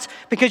your hearts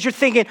because you're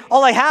thinking,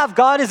 all I have,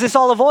 God, is this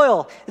olive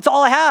oil. It's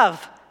all I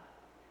have.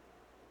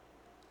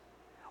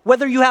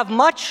 Whether you have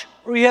much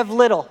or you have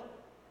little,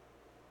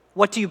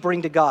 what do you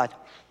bring to God?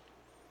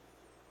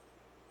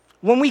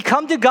 When we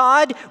come to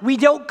God, we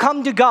don't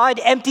come to God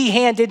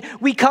empty-handed.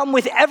 We come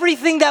with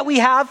everything that we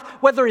have,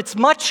 whether it's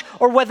much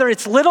or whether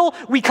it's little.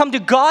 We come to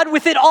God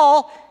with it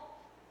all.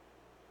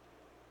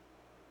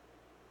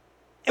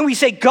 And we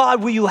say,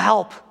 God, will you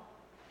help?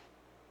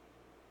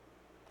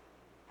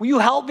 Will you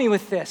help me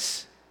with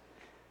this?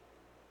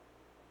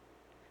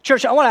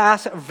 Church, I want to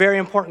ask a very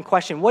important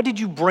question. What did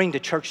you bring to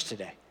church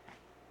today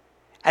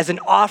as an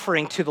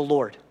offering to the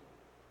Lord?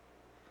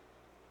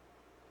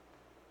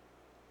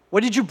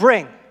 What did you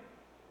bring?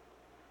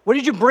 What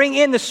did you bring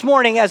in this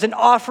morning as an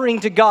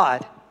offering to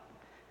God?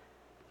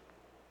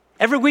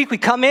 Every week we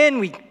come in,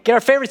 we get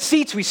our favorite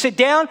seats, we sit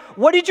down.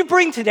 What did you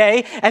bring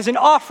today as an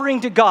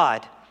offering to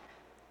God?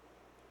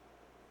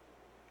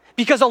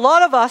 Because a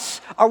lot of us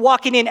are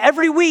walking in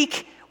every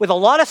week with a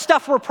lot of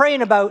stuff we're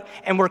praying about,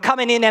 and we're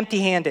coming in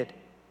empty-handed.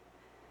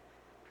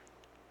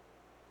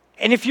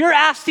 And if you're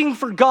asking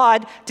for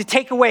God to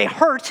take away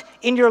hurt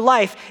in your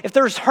life, if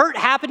there's hurt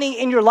happening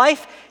in your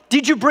life,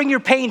 did you bring your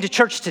pain to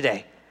church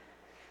today?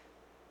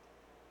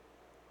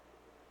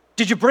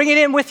 Did you bring it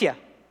in with you?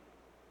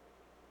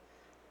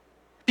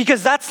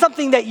 Because that's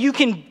something that you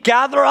can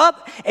gather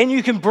up and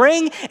you can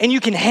bring and you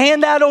can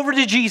hand that over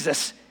to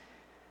Jesus.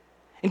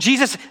 And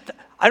Jesus,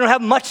 I don't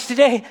have much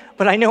today,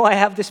 but I know I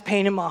have this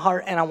pain in my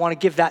heart and I want to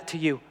give that to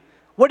you.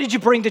 What did you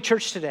bring to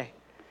church today?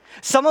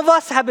 Some of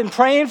us have been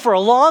praying for a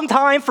long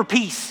time for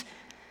peace.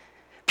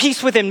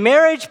 Peace within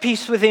marriage,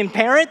 peace within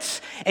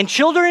parents and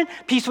children,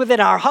 peace within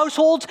our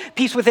households,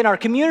 peace within our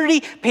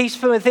community, peace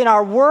within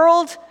our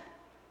world.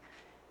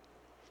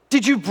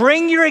 Did you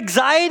bring your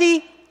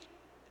anxiety,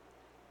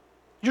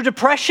 your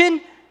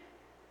depression,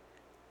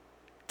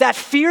 that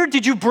fear?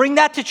 Did you bring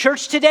that to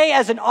church today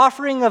as an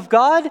offering of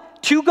God,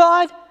 to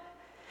God?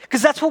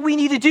 Because that's what we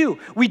need to do.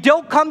 We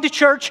don't come to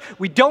church,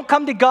 we don't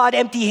come to God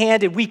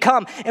empty-handed. We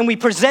come and we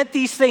present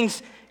these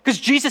things because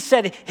Jesus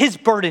said his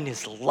burden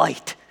is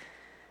light.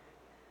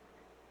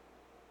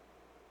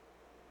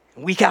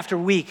 And week after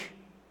week,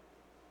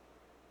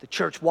 the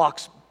church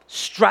walks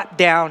strapped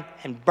down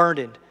and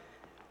burdened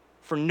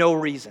for no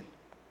reason.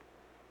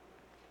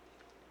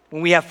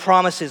 When we have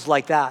promises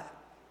like that.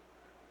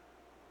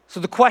 So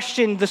the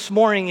question this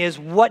morning is,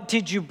 what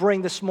did you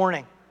bring this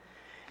morning?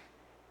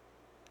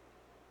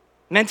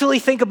 Mentally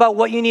think about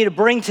what you need to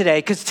bring today,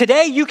 because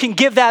today you can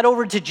give that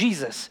over to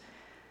Jesus.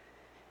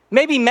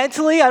 Maybe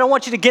mentally, I don't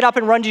want you to get up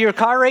and run to your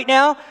car right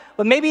now,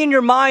 but maybe in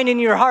your mind, in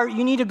your heart,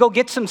 you need to go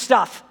get some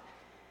stuff.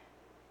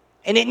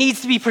 And it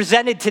needs to be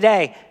presented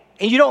today.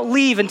 And you don't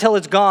leave until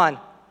it's gone.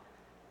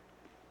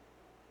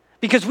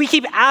 Because we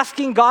keep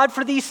asking God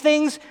for these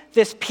things,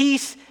 this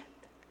peace,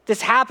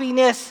 this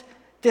happiness,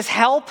 this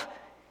help.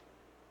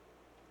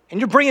 And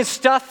you're bringing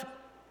stuff.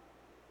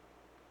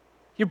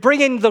 You're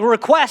bringing the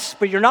requests,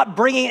 but you're not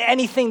bringing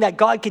anything that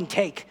God can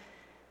take.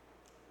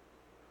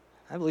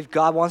 I believe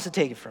God wants to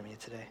take it from you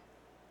today.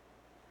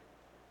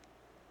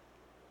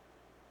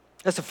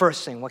 That's the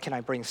first thing. What can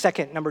I bring?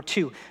 Second, number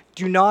 2,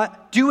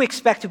 do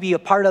expect to be a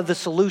part of the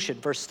solution.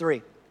 Verse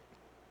 3.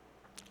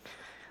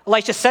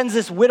 Elisha sends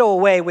this widow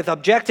away with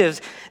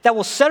objectives that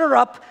will set her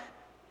up.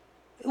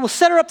 It will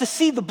set her up to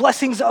see the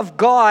blessings of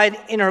God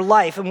in her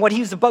life and what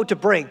he's about to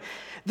bring.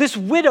 This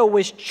widow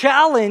was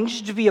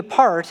challenged to be a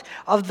part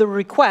of the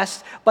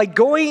request by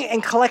going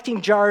and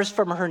collecting jars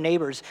from her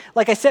neighbors.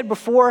 Like I said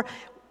before,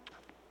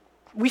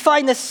 we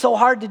find this so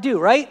hard to do,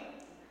 right?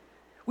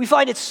 We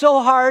find it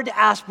so hard to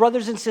ask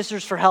brothers and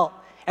sisters for help.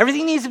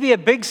 Everything needs to be a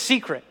big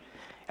secret.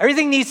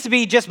 Everything needs to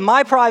be just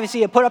my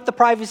privacy. I put up the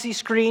privacy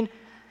screen.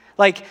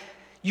 Like,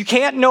 you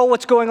can't know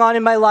what's going on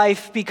in my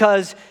life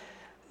because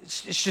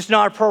it's just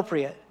not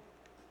appropriate.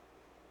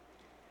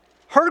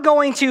 Her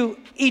going to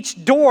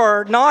each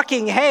door,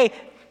 knocking, hey,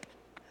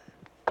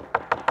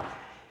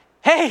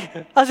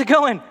 how's it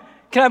going?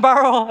 Can I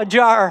borrow a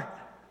jar?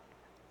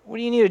 What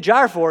do you need a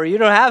jar for? You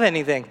don't have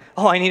anything.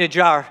 Oh, I need a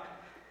jar.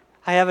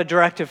 I have a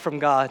directive from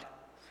God.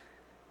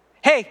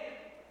 Hey,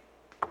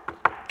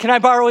 can I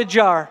borrow a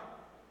jar?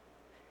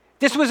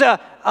 This was a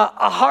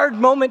hard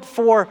moment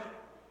for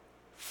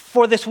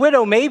this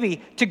widow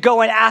maybe to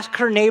go and ask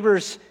her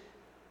neighbors.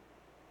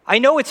 I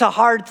know it's a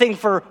hard thing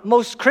for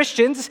most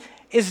Christians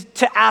is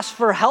to ask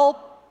for help.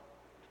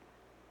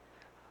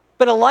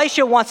 But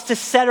Elisha wants to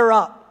set her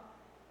up.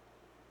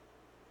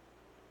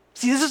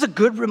 See, this is a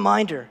good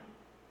reminder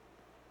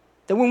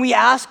that when we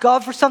ask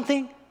God for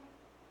something,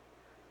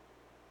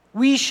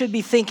 we should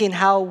be thinking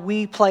how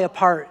we play a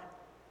part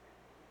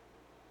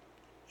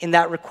in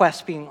that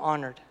request being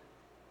honored.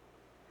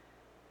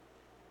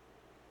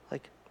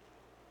 Like,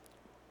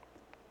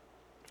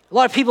 a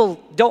lot of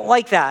people don't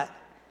like that.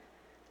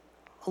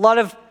 A lot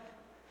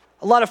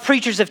of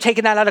preachers have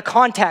taken that out of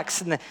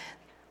context, and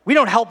we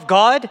don't help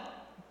God.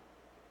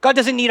 God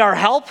doesn't need our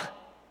help.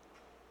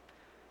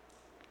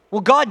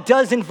 Well, God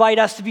does invite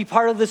us to be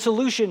part of the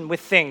solution with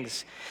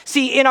things.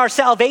 See, in our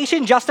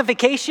salvation,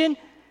 justification,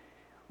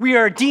 we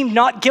are deemed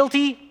not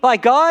guilty by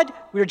God.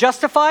 We are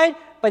justified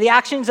by the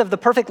actions of the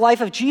perfect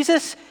life of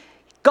Jesus.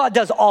 God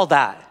does all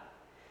that.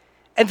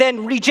 And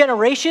then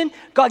regeneration,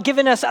 God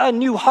given us a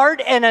new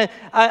heart and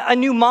a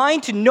new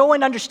mind to know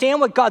and understand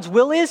what God's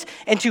will is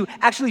and to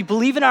actually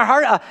believe in our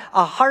heart.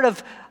 A heart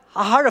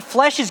of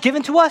flesh is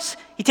given to us.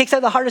 He takes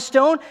out the heart of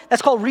stone.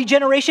 That's called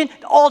regeneration,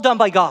 all done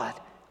by God.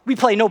 We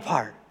play no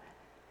part.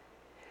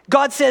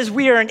 God says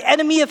we are an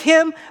enemy of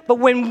him, but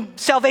when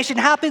salvation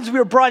happens, we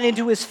are brought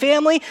into his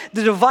family.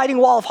 The dividing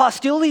wall of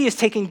hostility is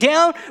taken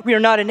down. We are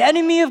not an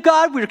enemy of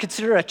God. We are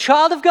considered a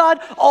child of God,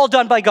 all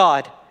done by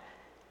God.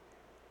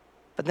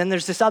 But then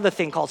there's this other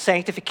thing called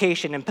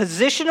sanctification. And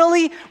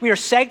positionally, we are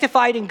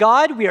sanctified in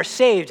God. We are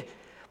saved.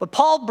 But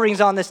Paul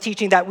brings on this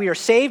teaching that we are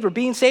saved, we're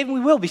being saved, and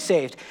we will be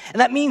saved. And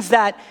that means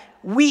that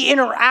we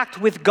interact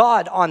with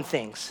God on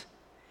things.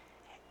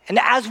 And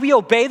as we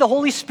obey the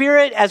Holy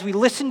Spirit, as we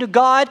listen to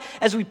God,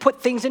 as we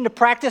put things into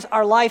practice,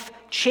 our life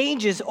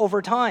changes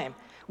over time.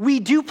 We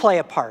do play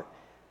a part.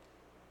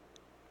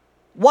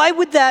 Why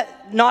would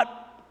that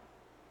not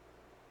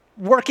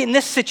work in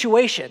this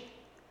situation?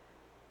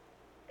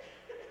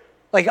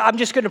 Like, I'm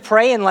just going to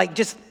pray and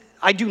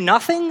I do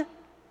nothing?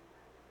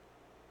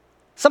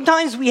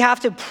 Sometimes we have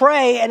to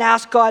pray and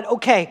ask God,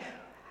 okay,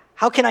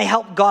 how can I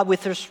help God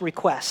with this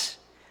request?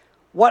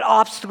 What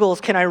obstacles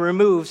can I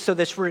remove so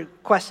this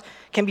request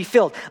can be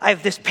filled? I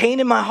have this pain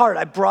in my heart.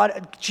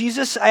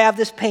 Jesus, I have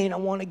this pain. I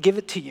want to give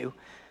it to you.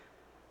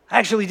 I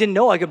actually didn't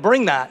know I could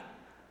bring that.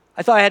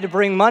 I thought I had to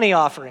bring money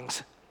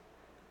offerings.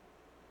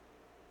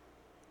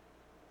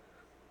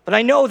 But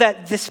I know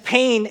that this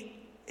pain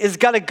is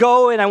got to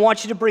go, and I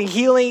want you to bring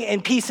healing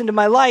and peace into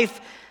my life.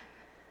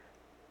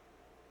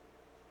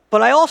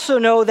 But I also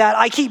know that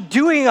I keep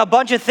doing a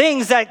bunch of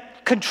things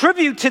that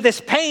contribute to this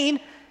pain.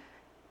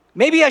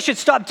 Maybe I should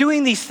stop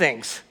doing these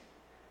things.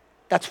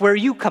 That's where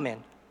you come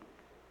in.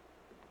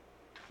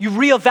 You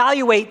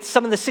reevaluate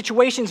some of the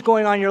situations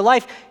going on in your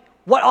life.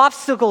 What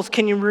obstacles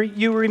can you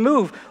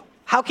remove?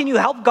 How can you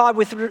help God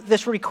with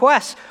this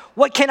request?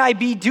 What can I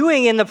be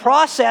doing in the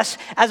process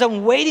as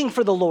I'm waiting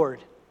for the Lord?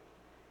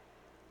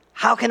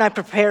 How can I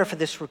prepare for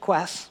this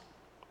request?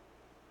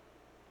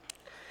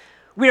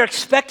 We are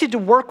expected to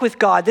work with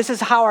God. This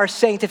is how our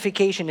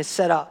sanctification is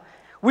set up.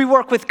 We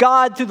work with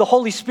God through the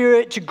Holy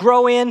Spirit to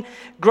grow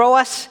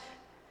us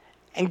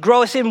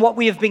in what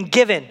we have been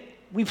given.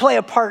 We play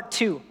a part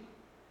too.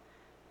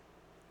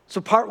 So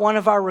part one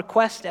of our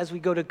request as we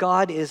go to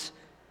God is,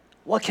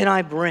 what can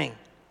I bring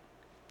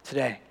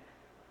today?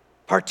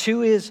 Part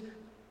two is,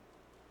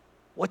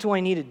 what do I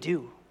need to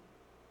do?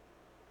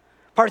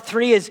 Part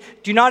three is,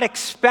 do not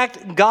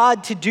expect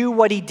God to do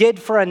what he did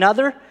for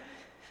another.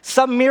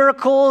 Some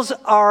miracles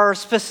are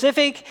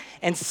specific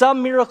and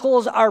some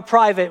miracles are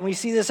private. And we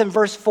see this in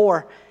verse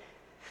 4.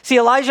 See,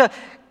 Elijah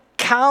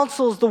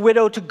counsels the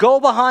widow to go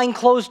behind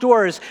closed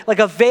doors, like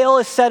a veil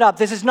is set up.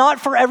 This is not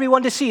for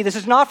everyone to see. This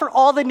is not for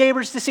all the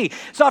neighbors to see.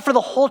 It's not for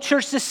the whole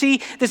church to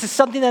see. This is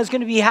something that is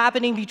going to be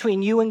happening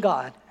between you and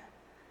God.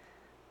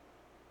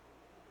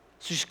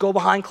 So just go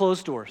behind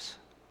closed doors.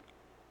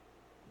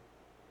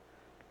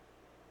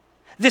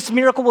 This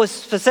miracle was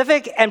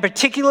specific and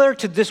particular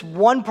to this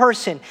one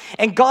person.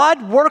 And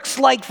God works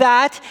like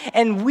that,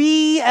 and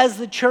we as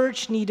the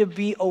church need to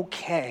be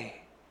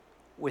okay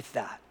with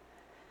that.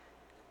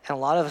 And a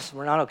lot of us,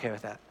 we're not okay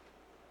with that.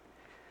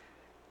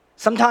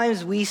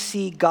 Sometimes we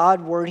see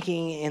God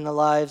working in the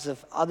lives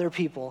of other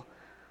people,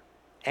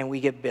 and we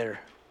get bitter.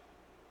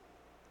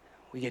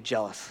 We get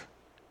jealous.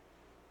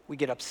 We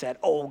get upset.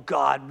 Oh,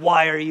 God,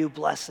 why are you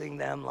blessing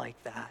them like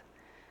that?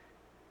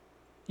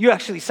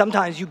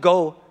 Sometimes you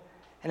go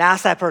and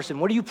ask that person,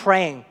 what are you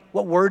praying?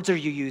 What words are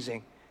you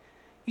using?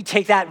 You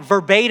take that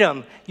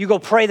verbatim, you go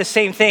pray the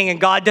same thing, and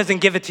God doesn't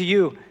give it to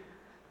you.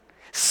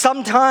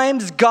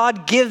 Sometimes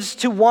God gives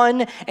to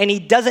one and he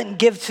doesn't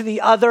give to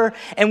the other,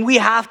 and we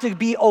have to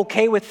be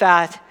okay with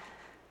that.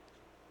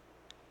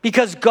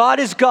 Because God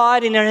is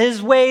God and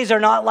his ways are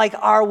not like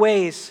our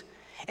ways.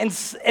 And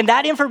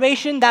that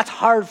information, that's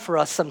hard for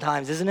us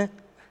sometimes, isn't it?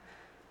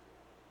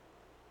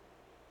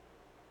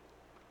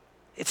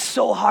 It's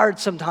so hard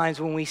sometimes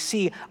when we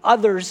see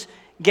others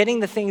getting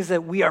the things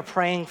that we are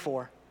praying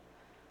for.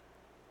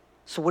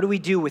 So what do we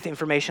do with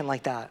information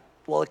like that?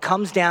 Well, it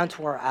comes down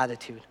to our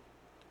attitude.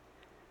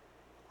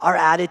 Our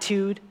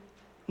attitude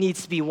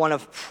needs to be one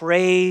of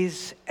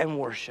praise and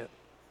worship.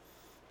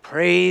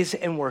 Praise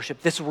and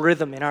worship. This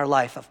rhythm in our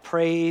life of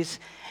praise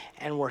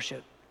and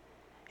worship.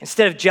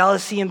 Instead of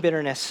jealousy and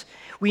bitterness,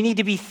 We need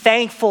to be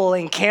thankful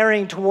and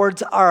caring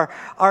towards our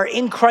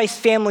in Christ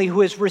family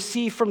who has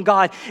received from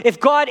God. If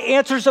God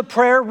answers a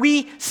prayer,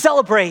 we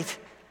celebrate.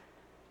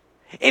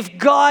 If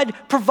God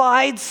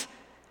provides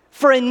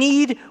for a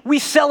need, we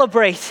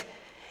celebrate.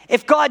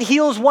 If God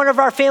heals one of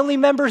our family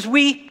members,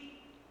 we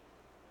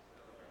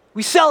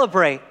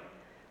celebrate.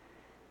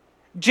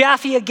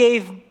 Jaffia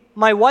gave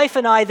my wife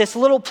and I this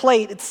little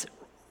plate.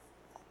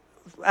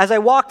 As I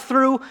walked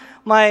through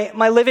my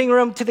living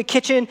room to the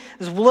kitchen,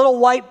 this little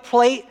white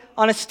plate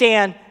on a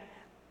stand.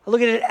 I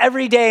look at it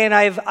every day, and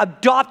I've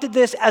adopted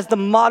this as the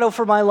motto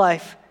for my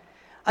life.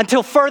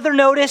 Until further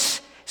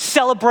notice,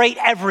 celebrate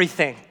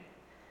everything.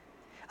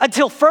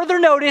 Until further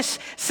notice,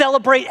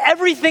 celebrate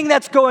everything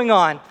that's going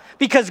on.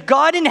 Because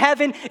God in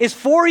heaven is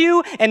for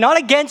you and not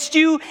against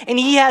you, and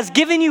he has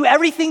given you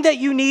everything that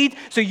you need,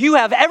 so you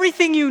have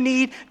everything you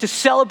need to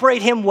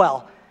celebrate him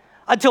well.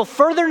 Until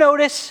further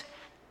notice,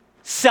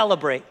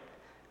 celebrate.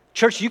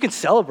 Church, you can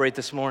celebrate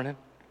this morning.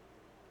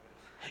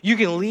 You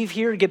can leave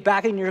here, get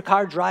back in your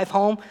car, drive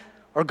home,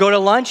 or go to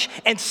lunch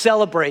and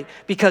celebrate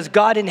because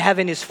God in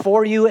heaven is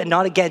for you and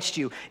not against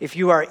you if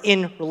you are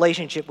in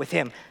relationship with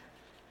him.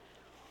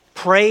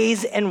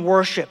 Praise and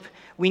worship.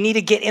 We need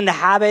to get in the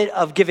habit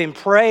of giving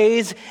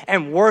praise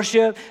and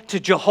worship to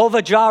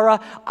Jehovah Jireh,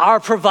 our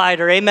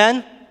provider.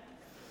 Amen?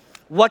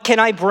 What can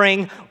I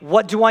bring?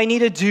 What do I need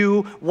to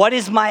do? What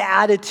is my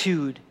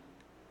attitude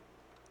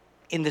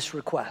in this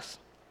request?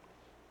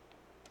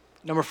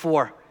 Number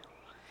 4,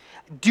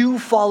 do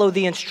follow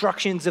the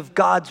instructions of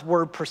God's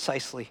word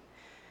precisely.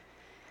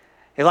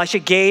 Elisha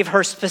gave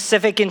her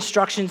specific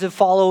instructions to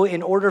follow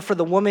in order for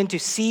the woman to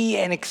see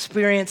and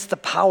experience the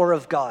power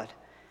of God.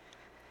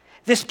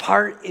 This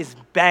part is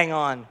bang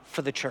on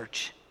for the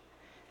church.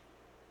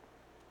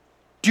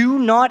 Do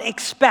not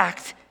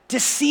expect to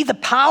see the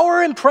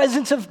power and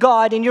presence of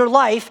God in your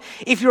life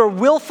if you're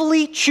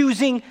willfully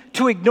choosing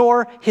to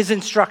ignore his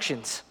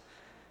instructions.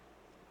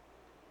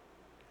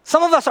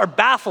 Some of us are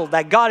baffled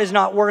that God is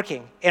not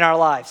working in our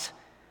lives.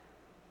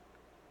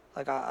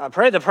 Like, I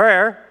prayed the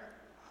prayer,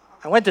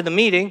 I went to the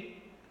meeting,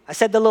 I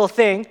said the little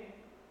thing,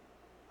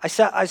 I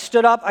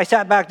stood up, I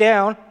sat back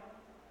down,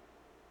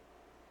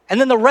 and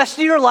then the rest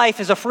of your life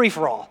is a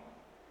free-for-all.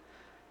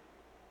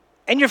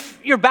 And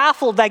you're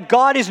baffled that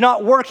God is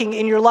not working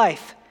in your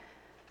life.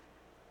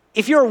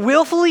 If you're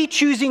willfully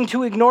choosing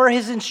to ignore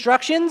his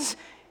instructions,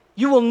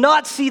 you will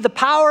not see the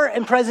power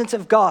and presence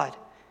of God.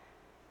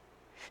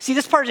 See,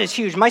 this part is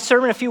huge. My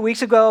sermon a few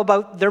weeks ago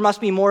about there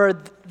must be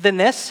more than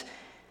this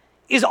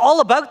is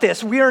all about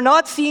this. We are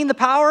not seeing the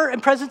power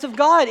and presence of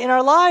God in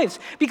our lives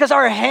because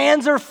our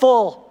hands are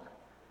full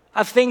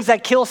of things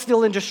that kill,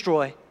 steal, and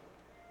destroy.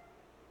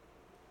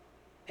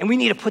 And we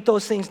need to put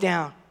those things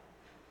down.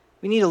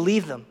 We need to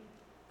leave them.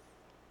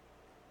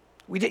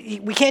 We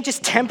can't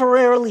just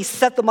temporarily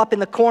set them up in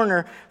the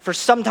corner for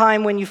some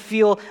time when you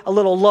feel a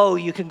little low,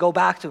 you can go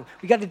back to them.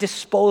 We got to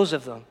dispose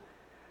of them.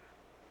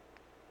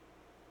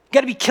 You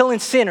got to be killing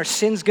sin or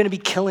sin's going to be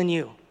killing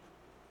you.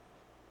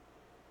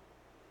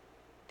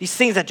 These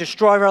things that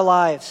destroy our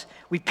lives.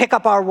 We pick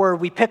up our word.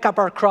 We pick up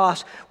our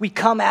cross. We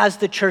come as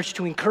the church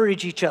to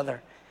encourage each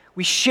other.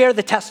 We share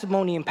the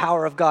testimony and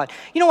power of God.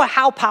 You know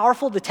how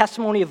powerful the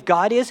testimony of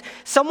God is?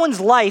 Someone's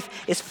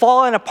life is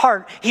falling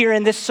apart here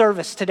in this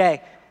service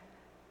today.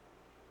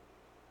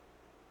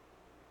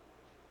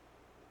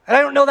 And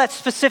I don't know that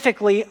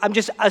specifically. I'm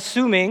just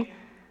assuming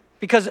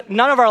because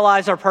none of our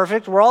lives are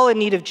perfect. We're all in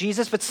need of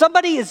Jesus, but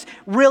somebody is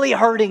really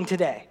hurting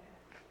today.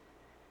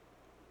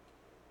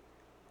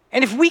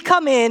 And if we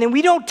come in and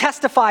we don't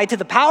testify to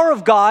the power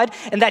of God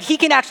and that he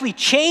can actually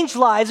change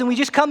lives and we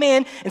just come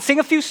in and sing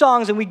a few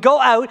songs and we go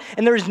out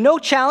and there is no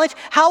challenge,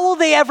 how will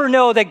they ever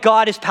know that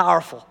God is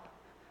powerful?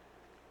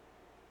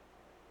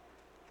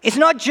 It's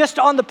not just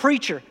on the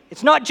preacher.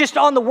 It's not just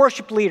on the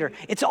worship leader.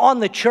 It's on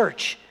the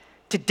church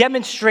to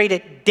demonstrate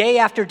it day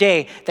after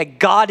day that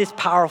God is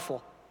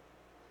powerful.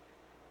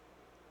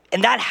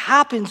 And that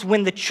happens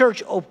when the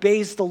church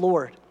obeys the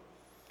Lord.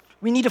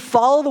 We need to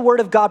follow the word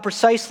of God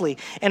precisely.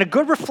 And a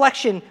good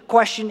reflection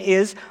question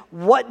is,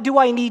 what do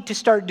I need to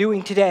start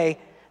doing today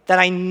that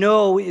I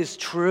know is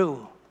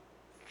true?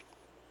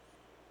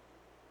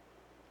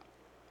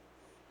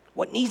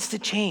 What needs to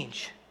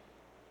change?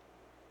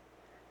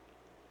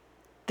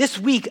 This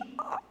week,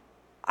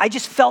 I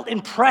just felt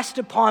impressed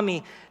upon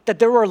me that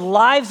there were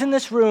lives in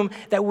this room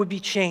that would be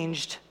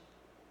changed.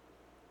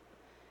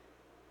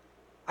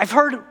 I've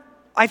heard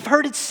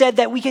it said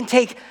that we can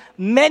take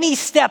many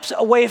steps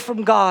away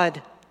from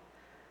God,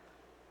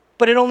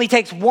 but it only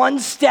takes one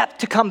step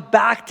to come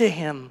back to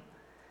him.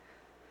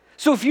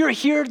 So if you're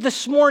here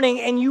this morning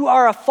and you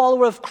are a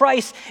follower of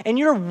Christ and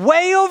you're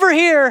way over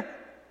here,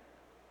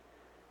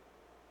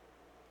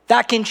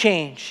 that can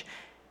change.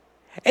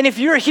 And if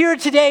you're here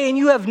today and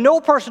you have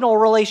no personal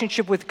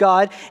relationship with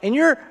God and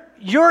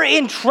you're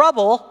in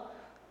trouble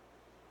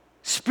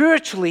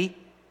spiritually,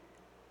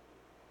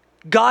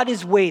 God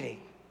is waiting.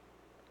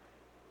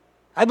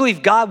 I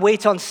believe God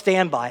waits on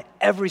standby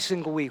every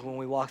single week when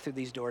we walk through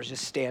these doors,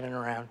 just standing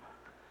around.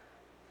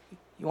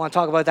 You want to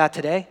talk about that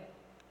today?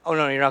 Oh,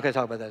 no, you're not going to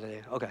talk about that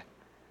today. Okay.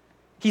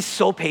 He's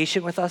so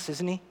patient with us,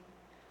 isn't he?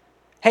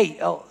 Hey,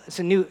 it's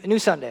a new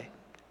Sunday.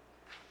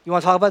 You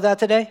want to talk about that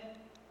today?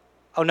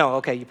 Oh, no,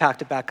 okay, you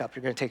packed it back up.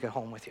 You're going to take it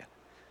home with you.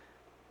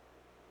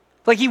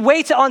 Like he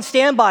waits on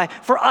standby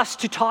for us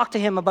to talk to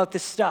him about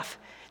this stuff,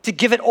 to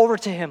give it over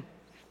to him.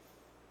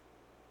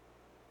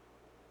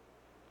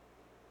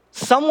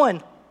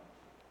 Someone,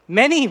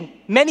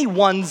 many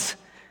ones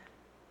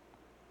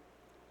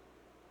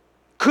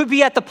could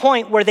be at the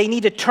point where they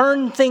need to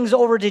turn things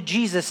over to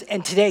Jesus,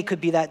 and today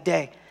could be that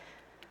day.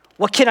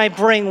 What can I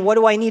bring? What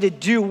do I need to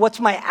do? What's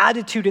my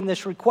attitude in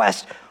this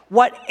request?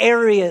 What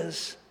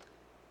areas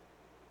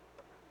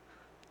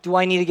do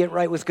I need to get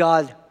right with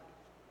God?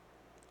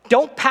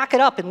 Don't pack it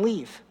up and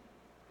leave.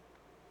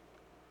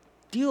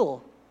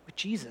 Deal with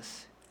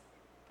Jesus.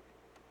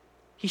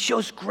 He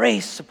shows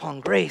grace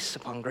upon grace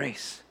upon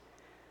grace.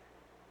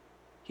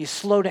 He's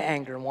slow to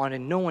anger and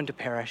wanted no one to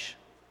perish.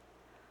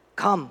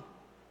 Come,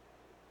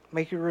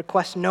 make your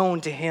request known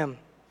to him.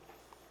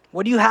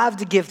 What do you have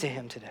to give to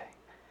him today?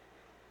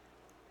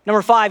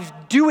 Number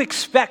 5, do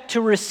expect to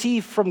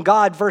receive from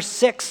God. Verse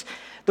 6,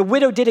 the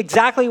widow did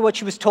exactly what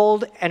she was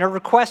told, and her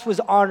request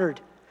was honored.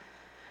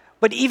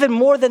 But even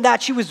more than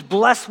that, she was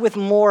blessed with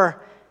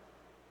more.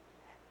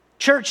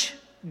 Church,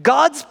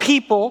 God's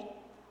people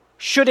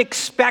should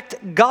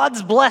expect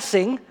God's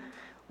blessing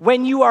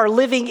when you are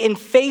living in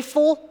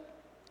faithful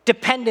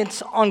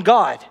dependence on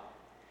God.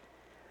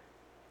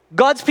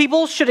 God's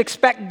people should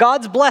expect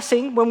God's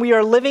blessing when we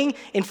are living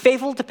in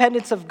faithful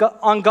dependence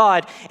on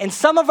God. And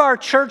some of our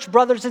church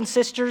brothers and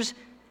sisters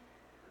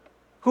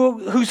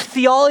whose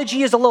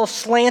theology is a little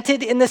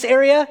slanted in this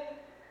area,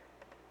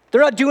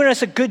 they're not doing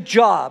us a good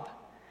job.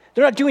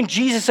 They're not doing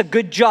Jesus a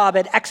good job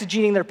at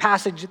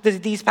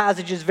exegeting these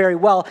passages very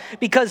well,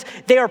 because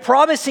they are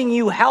promising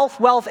you health,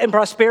 wealth, and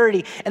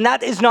prosperity, and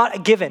that is not a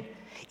given.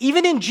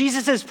 Even in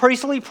Jesus'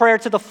 priestly prayer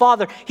to the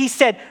Father, he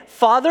said,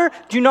 Father,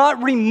 do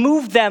not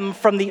remove them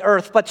from the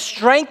earth, but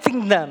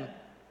strengthen them.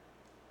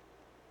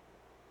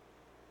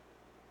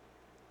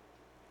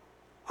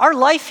 Our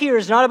life here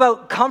is not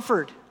about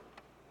comfort.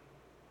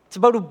 It's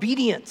about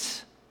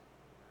obedience.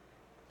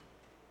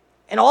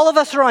 And all of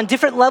us are on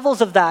different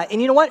levels of that.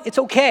 And you know what? It's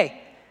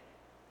okay.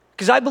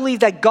 Because I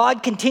believe that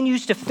God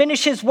continues to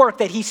finish his work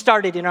that he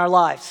started in our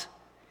lives.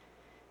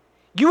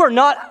 You are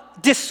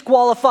not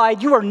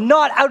disqualified. You are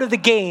not out of the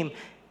game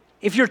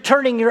if you're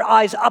turning your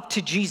eyes up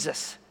to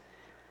Jesus.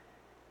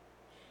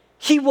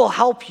 He will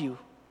help you.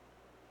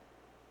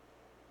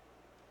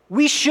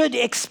 We should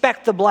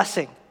expect the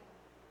blessing.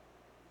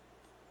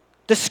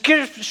 The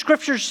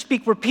scriptures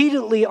speak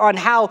repeatedly on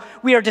how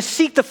we are to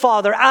seek the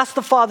Father, ask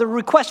the Father,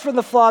 request from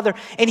the Father,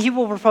 and he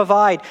will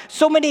provide.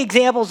 So many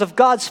examples of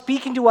God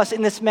speaking to us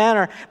in this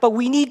manner, but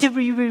we need to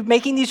be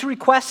making these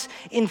requests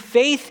in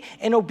faith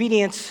and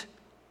obedience.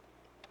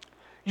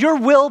 Your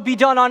will be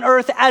done on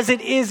earth as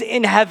it is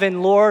in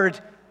heaven, Lord.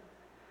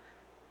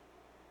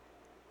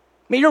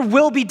 May your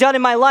will be done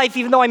in my life,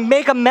 even though I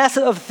make a mess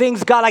of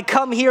things. God, I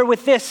come here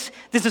with this.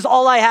 This is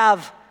all I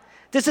have.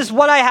 This is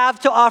what I have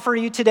to offer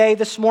you today,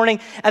 this morning,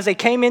 as I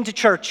came into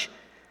church.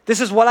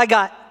 This is what I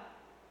got.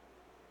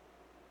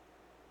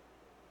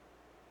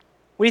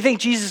 What do you think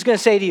Jesus is going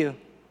to say to you?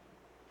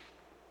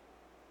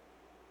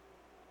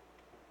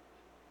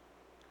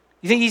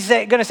 You think he's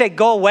going to say,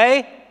 go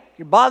away?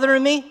 You're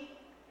bothering me?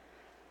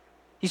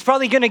 He's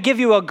probably going to give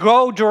you a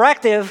go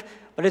directive,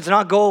 but it's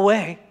not go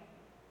away.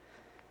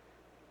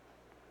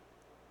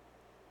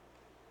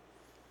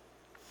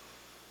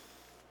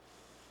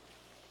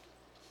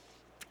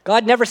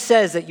 God never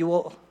says that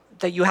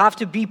you have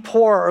to be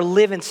poor or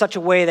live in such a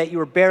way that you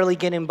are barely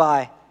getting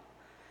by.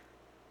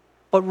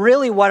 But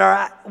really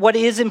what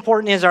is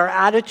important is our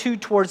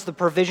attitude towards the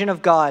provision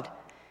of God.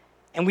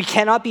 And we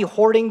cannot be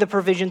hoarding the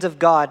provisions of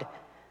God.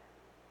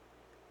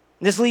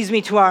 This leads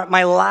me to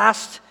my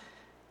last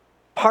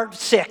part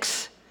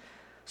 6.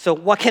 So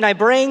what can I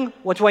bring?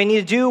 What do I need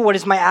to do? What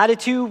is my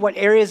attitude? What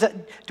areas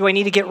do I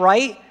need to get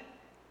right?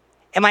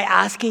 Am I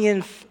asking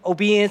in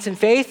obedience and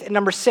faith? And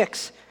number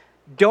 6,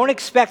 don't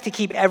expect to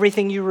keep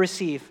everything you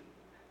receive.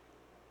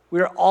 We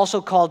are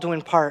also called to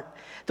impart.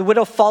 The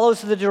widow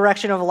follows the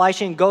direction of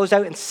Elisha and goes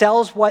out and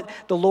sells what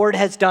the Lord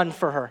has done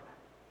for her.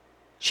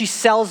 She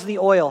sells the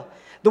oil.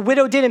 The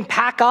widow didn't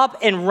pack up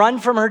and run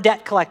from her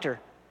debt collector.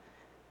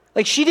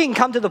 Like, she didn't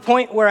come to the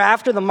point where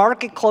after the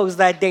market closed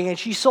that day and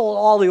she sold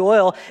all the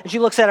oil and she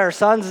looks at her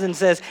sons and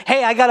says,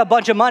 hey, I got a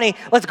bunch of money,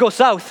 let's go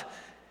south.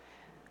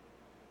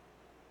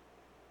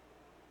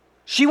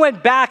 She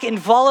went back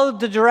and followed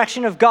the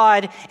direction of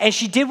God, and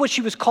she did what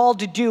she was called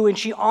to do, and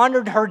she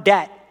honored her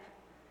debt,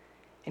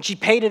 and she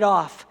paid it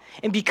off.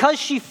 And because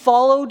she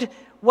followed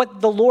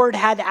what the Lord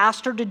had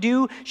asked her to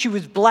do, she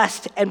was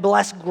blessed and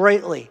blessed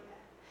greatly.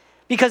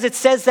 Because it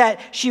says that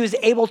she was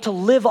able to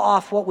live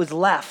off what was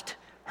left,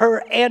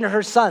 her and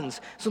her sons.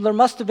 So there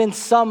must have been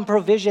some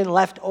provision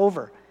left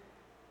over.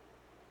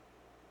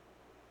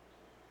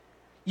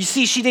 You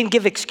see, she didn't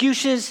give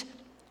excuses.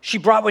 She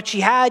brought what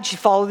she had, she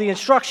followed the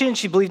instructions,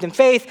 she believed in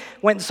faith,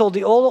 went and sold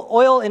the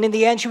oil, and in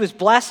the end she was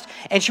blessed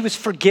and she was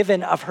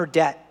forgiven of her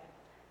debt.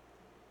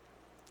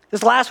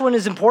 This last one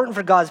is important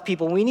for God's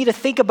people. We need to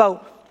think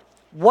about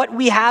what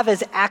we have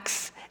as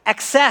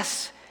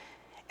excess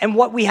and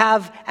what we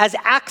have as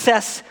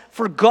access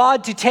for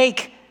God to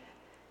take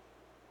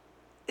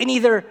and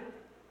either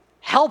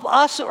help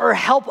us or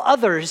help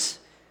others.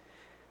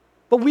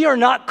 But we are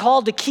not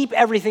called to keep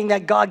everything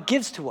that God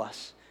gives to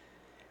us.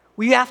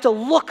 We have to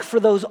look for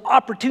those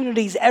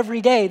opportunities every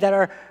day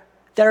that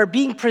are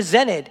being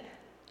presented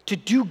to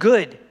do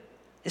good,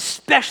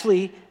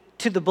 especially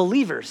to the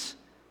believers.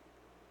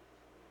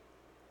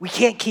 We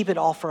can't keep it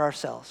all for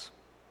ourselves.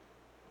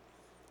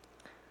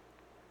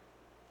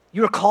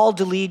 You are called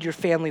to lead your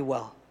family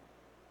well.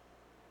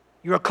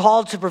 You are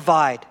called to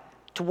provide,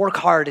 to work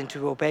hard, and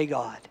to obey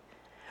God.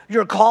 You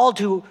are called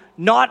to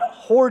not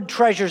hoard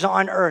treasures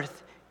on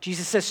earth.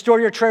 Jesus says, store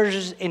your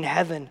treasures in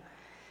heaven.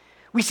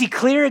 We see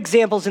clear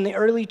examples in the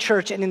early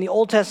church and in the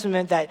Old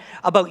Testament that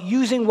about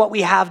using what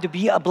we have to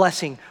be a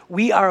blessing.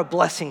 We are a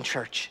blessing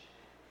church.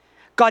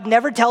 God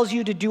never tells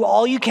you to do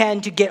all you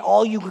can to get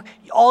all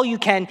you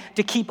can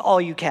to keep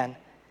all you can.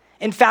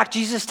 In fact,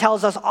 Jesus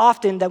tells us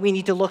often that we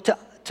need to look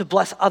to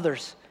bless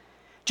others,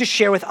 to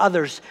share with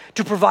others,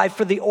 to provide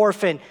for the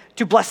orphan,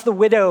 to bless the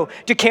widow,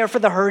 to care for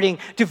the hurting,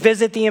 to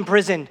visit the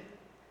imprisoned.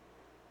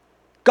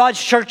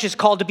 God's church is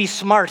called to be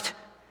smart.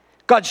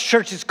 God's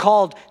church is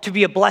called to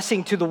be a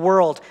blessing to the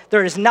world.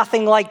 There is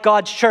nothing like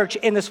God's church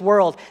in this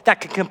world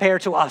that can compare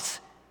to us.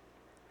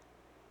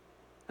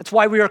 That's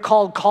why we are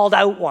called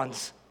out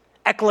ones.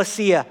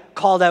 Ecclesia,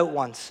 called out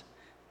ones.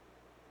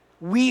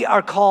 We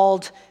are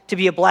called to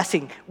be a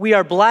blessing. We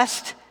are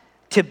blessed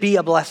to be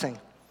a blessing.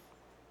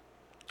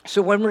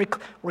 So when we're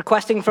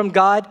requesting from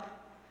God,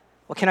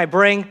 what can I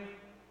bring?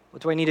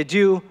 What do I need to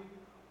do?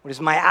 What is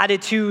my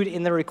attitude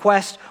in the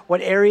request? What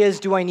areas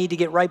do I need to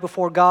get right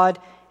before God?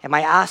 Am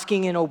I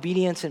asking in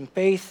obedience and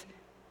faith?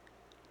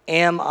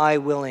 Am I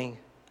willing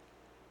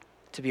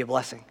to be a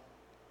blessing?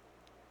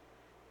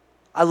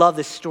 I love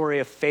this story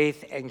of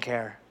faith and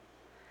care.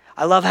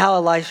 I love how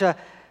Elisha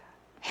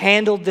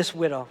handled this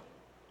widow.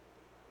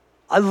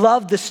 I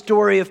love the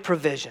story of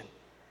provision.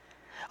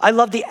 I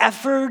love the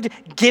effort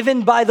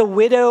given by the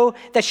widow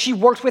that she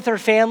worked with her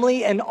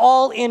family and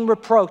all in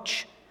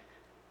reproach.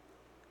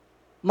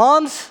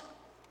 Moms,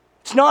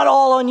 it's not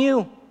all on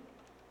you.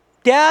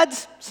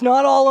 Dads, it's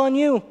not all on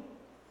you.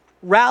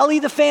 Rally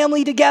the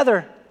family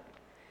together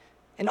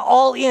and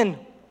all in.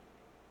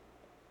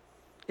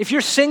 If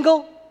you're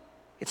single,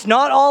 it's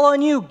not all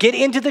on you. Get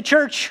into the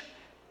church.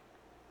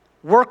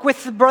 Work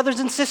with the brothers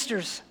and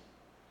sisters.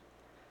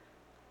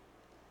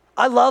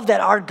 I love that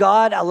our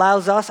God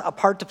allows us a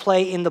part to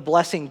play in the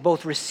blessing,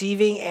 both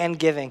receiving and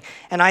giving.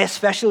 And I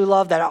especially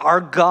love that our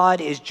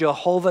God is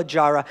Jehovah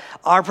Jireh,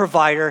 our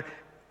provider.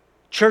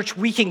 Church,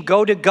 we can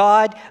go to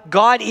God.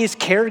 God is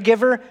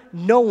caregiver.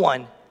 No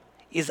one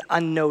is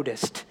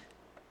unnoticed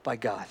by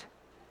God.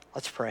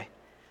 Let's pray.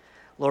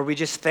 Lord, we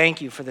just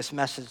thank you for this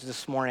message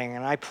this morning.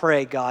 And I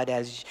pray, God,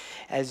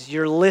 as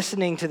you're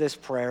listening to this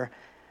prayer,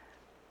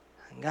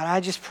 God, I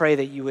just pray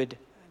that you would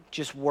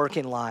just work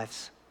in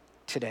lives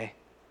today.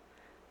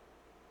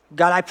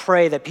 God, I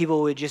pray that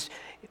people would just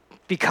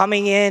be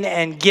coming in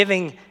and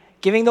giving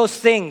those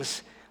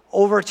things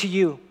over to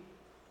you,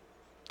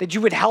 that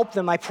you would help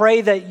them. I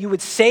pray that you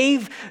would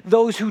save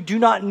those who do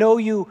not know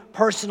you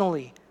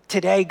personally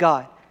today,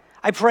 God.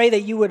 I pray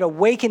that you would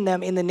awaken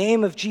them in the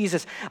name of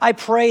Jesus. I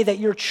pray that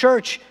your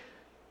church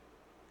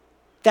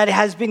that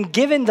has been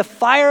given the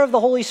fire of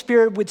the Holy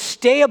Spirit would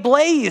stay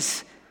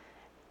ablaze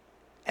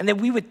and that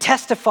we would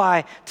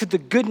testify to the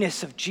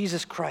goodness of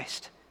Jesus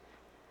Christ.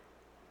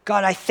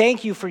 God, I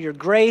thank you for your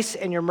grace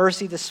and your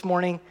mercy this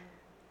morning.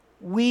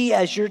 We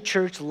as your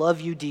church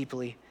love you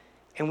deeply,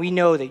 and we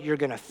know that you're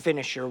going to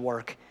finish your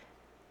work.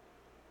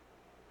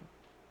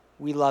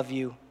 We love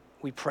you.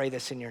 We pray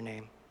this in your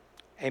name.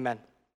 Amen.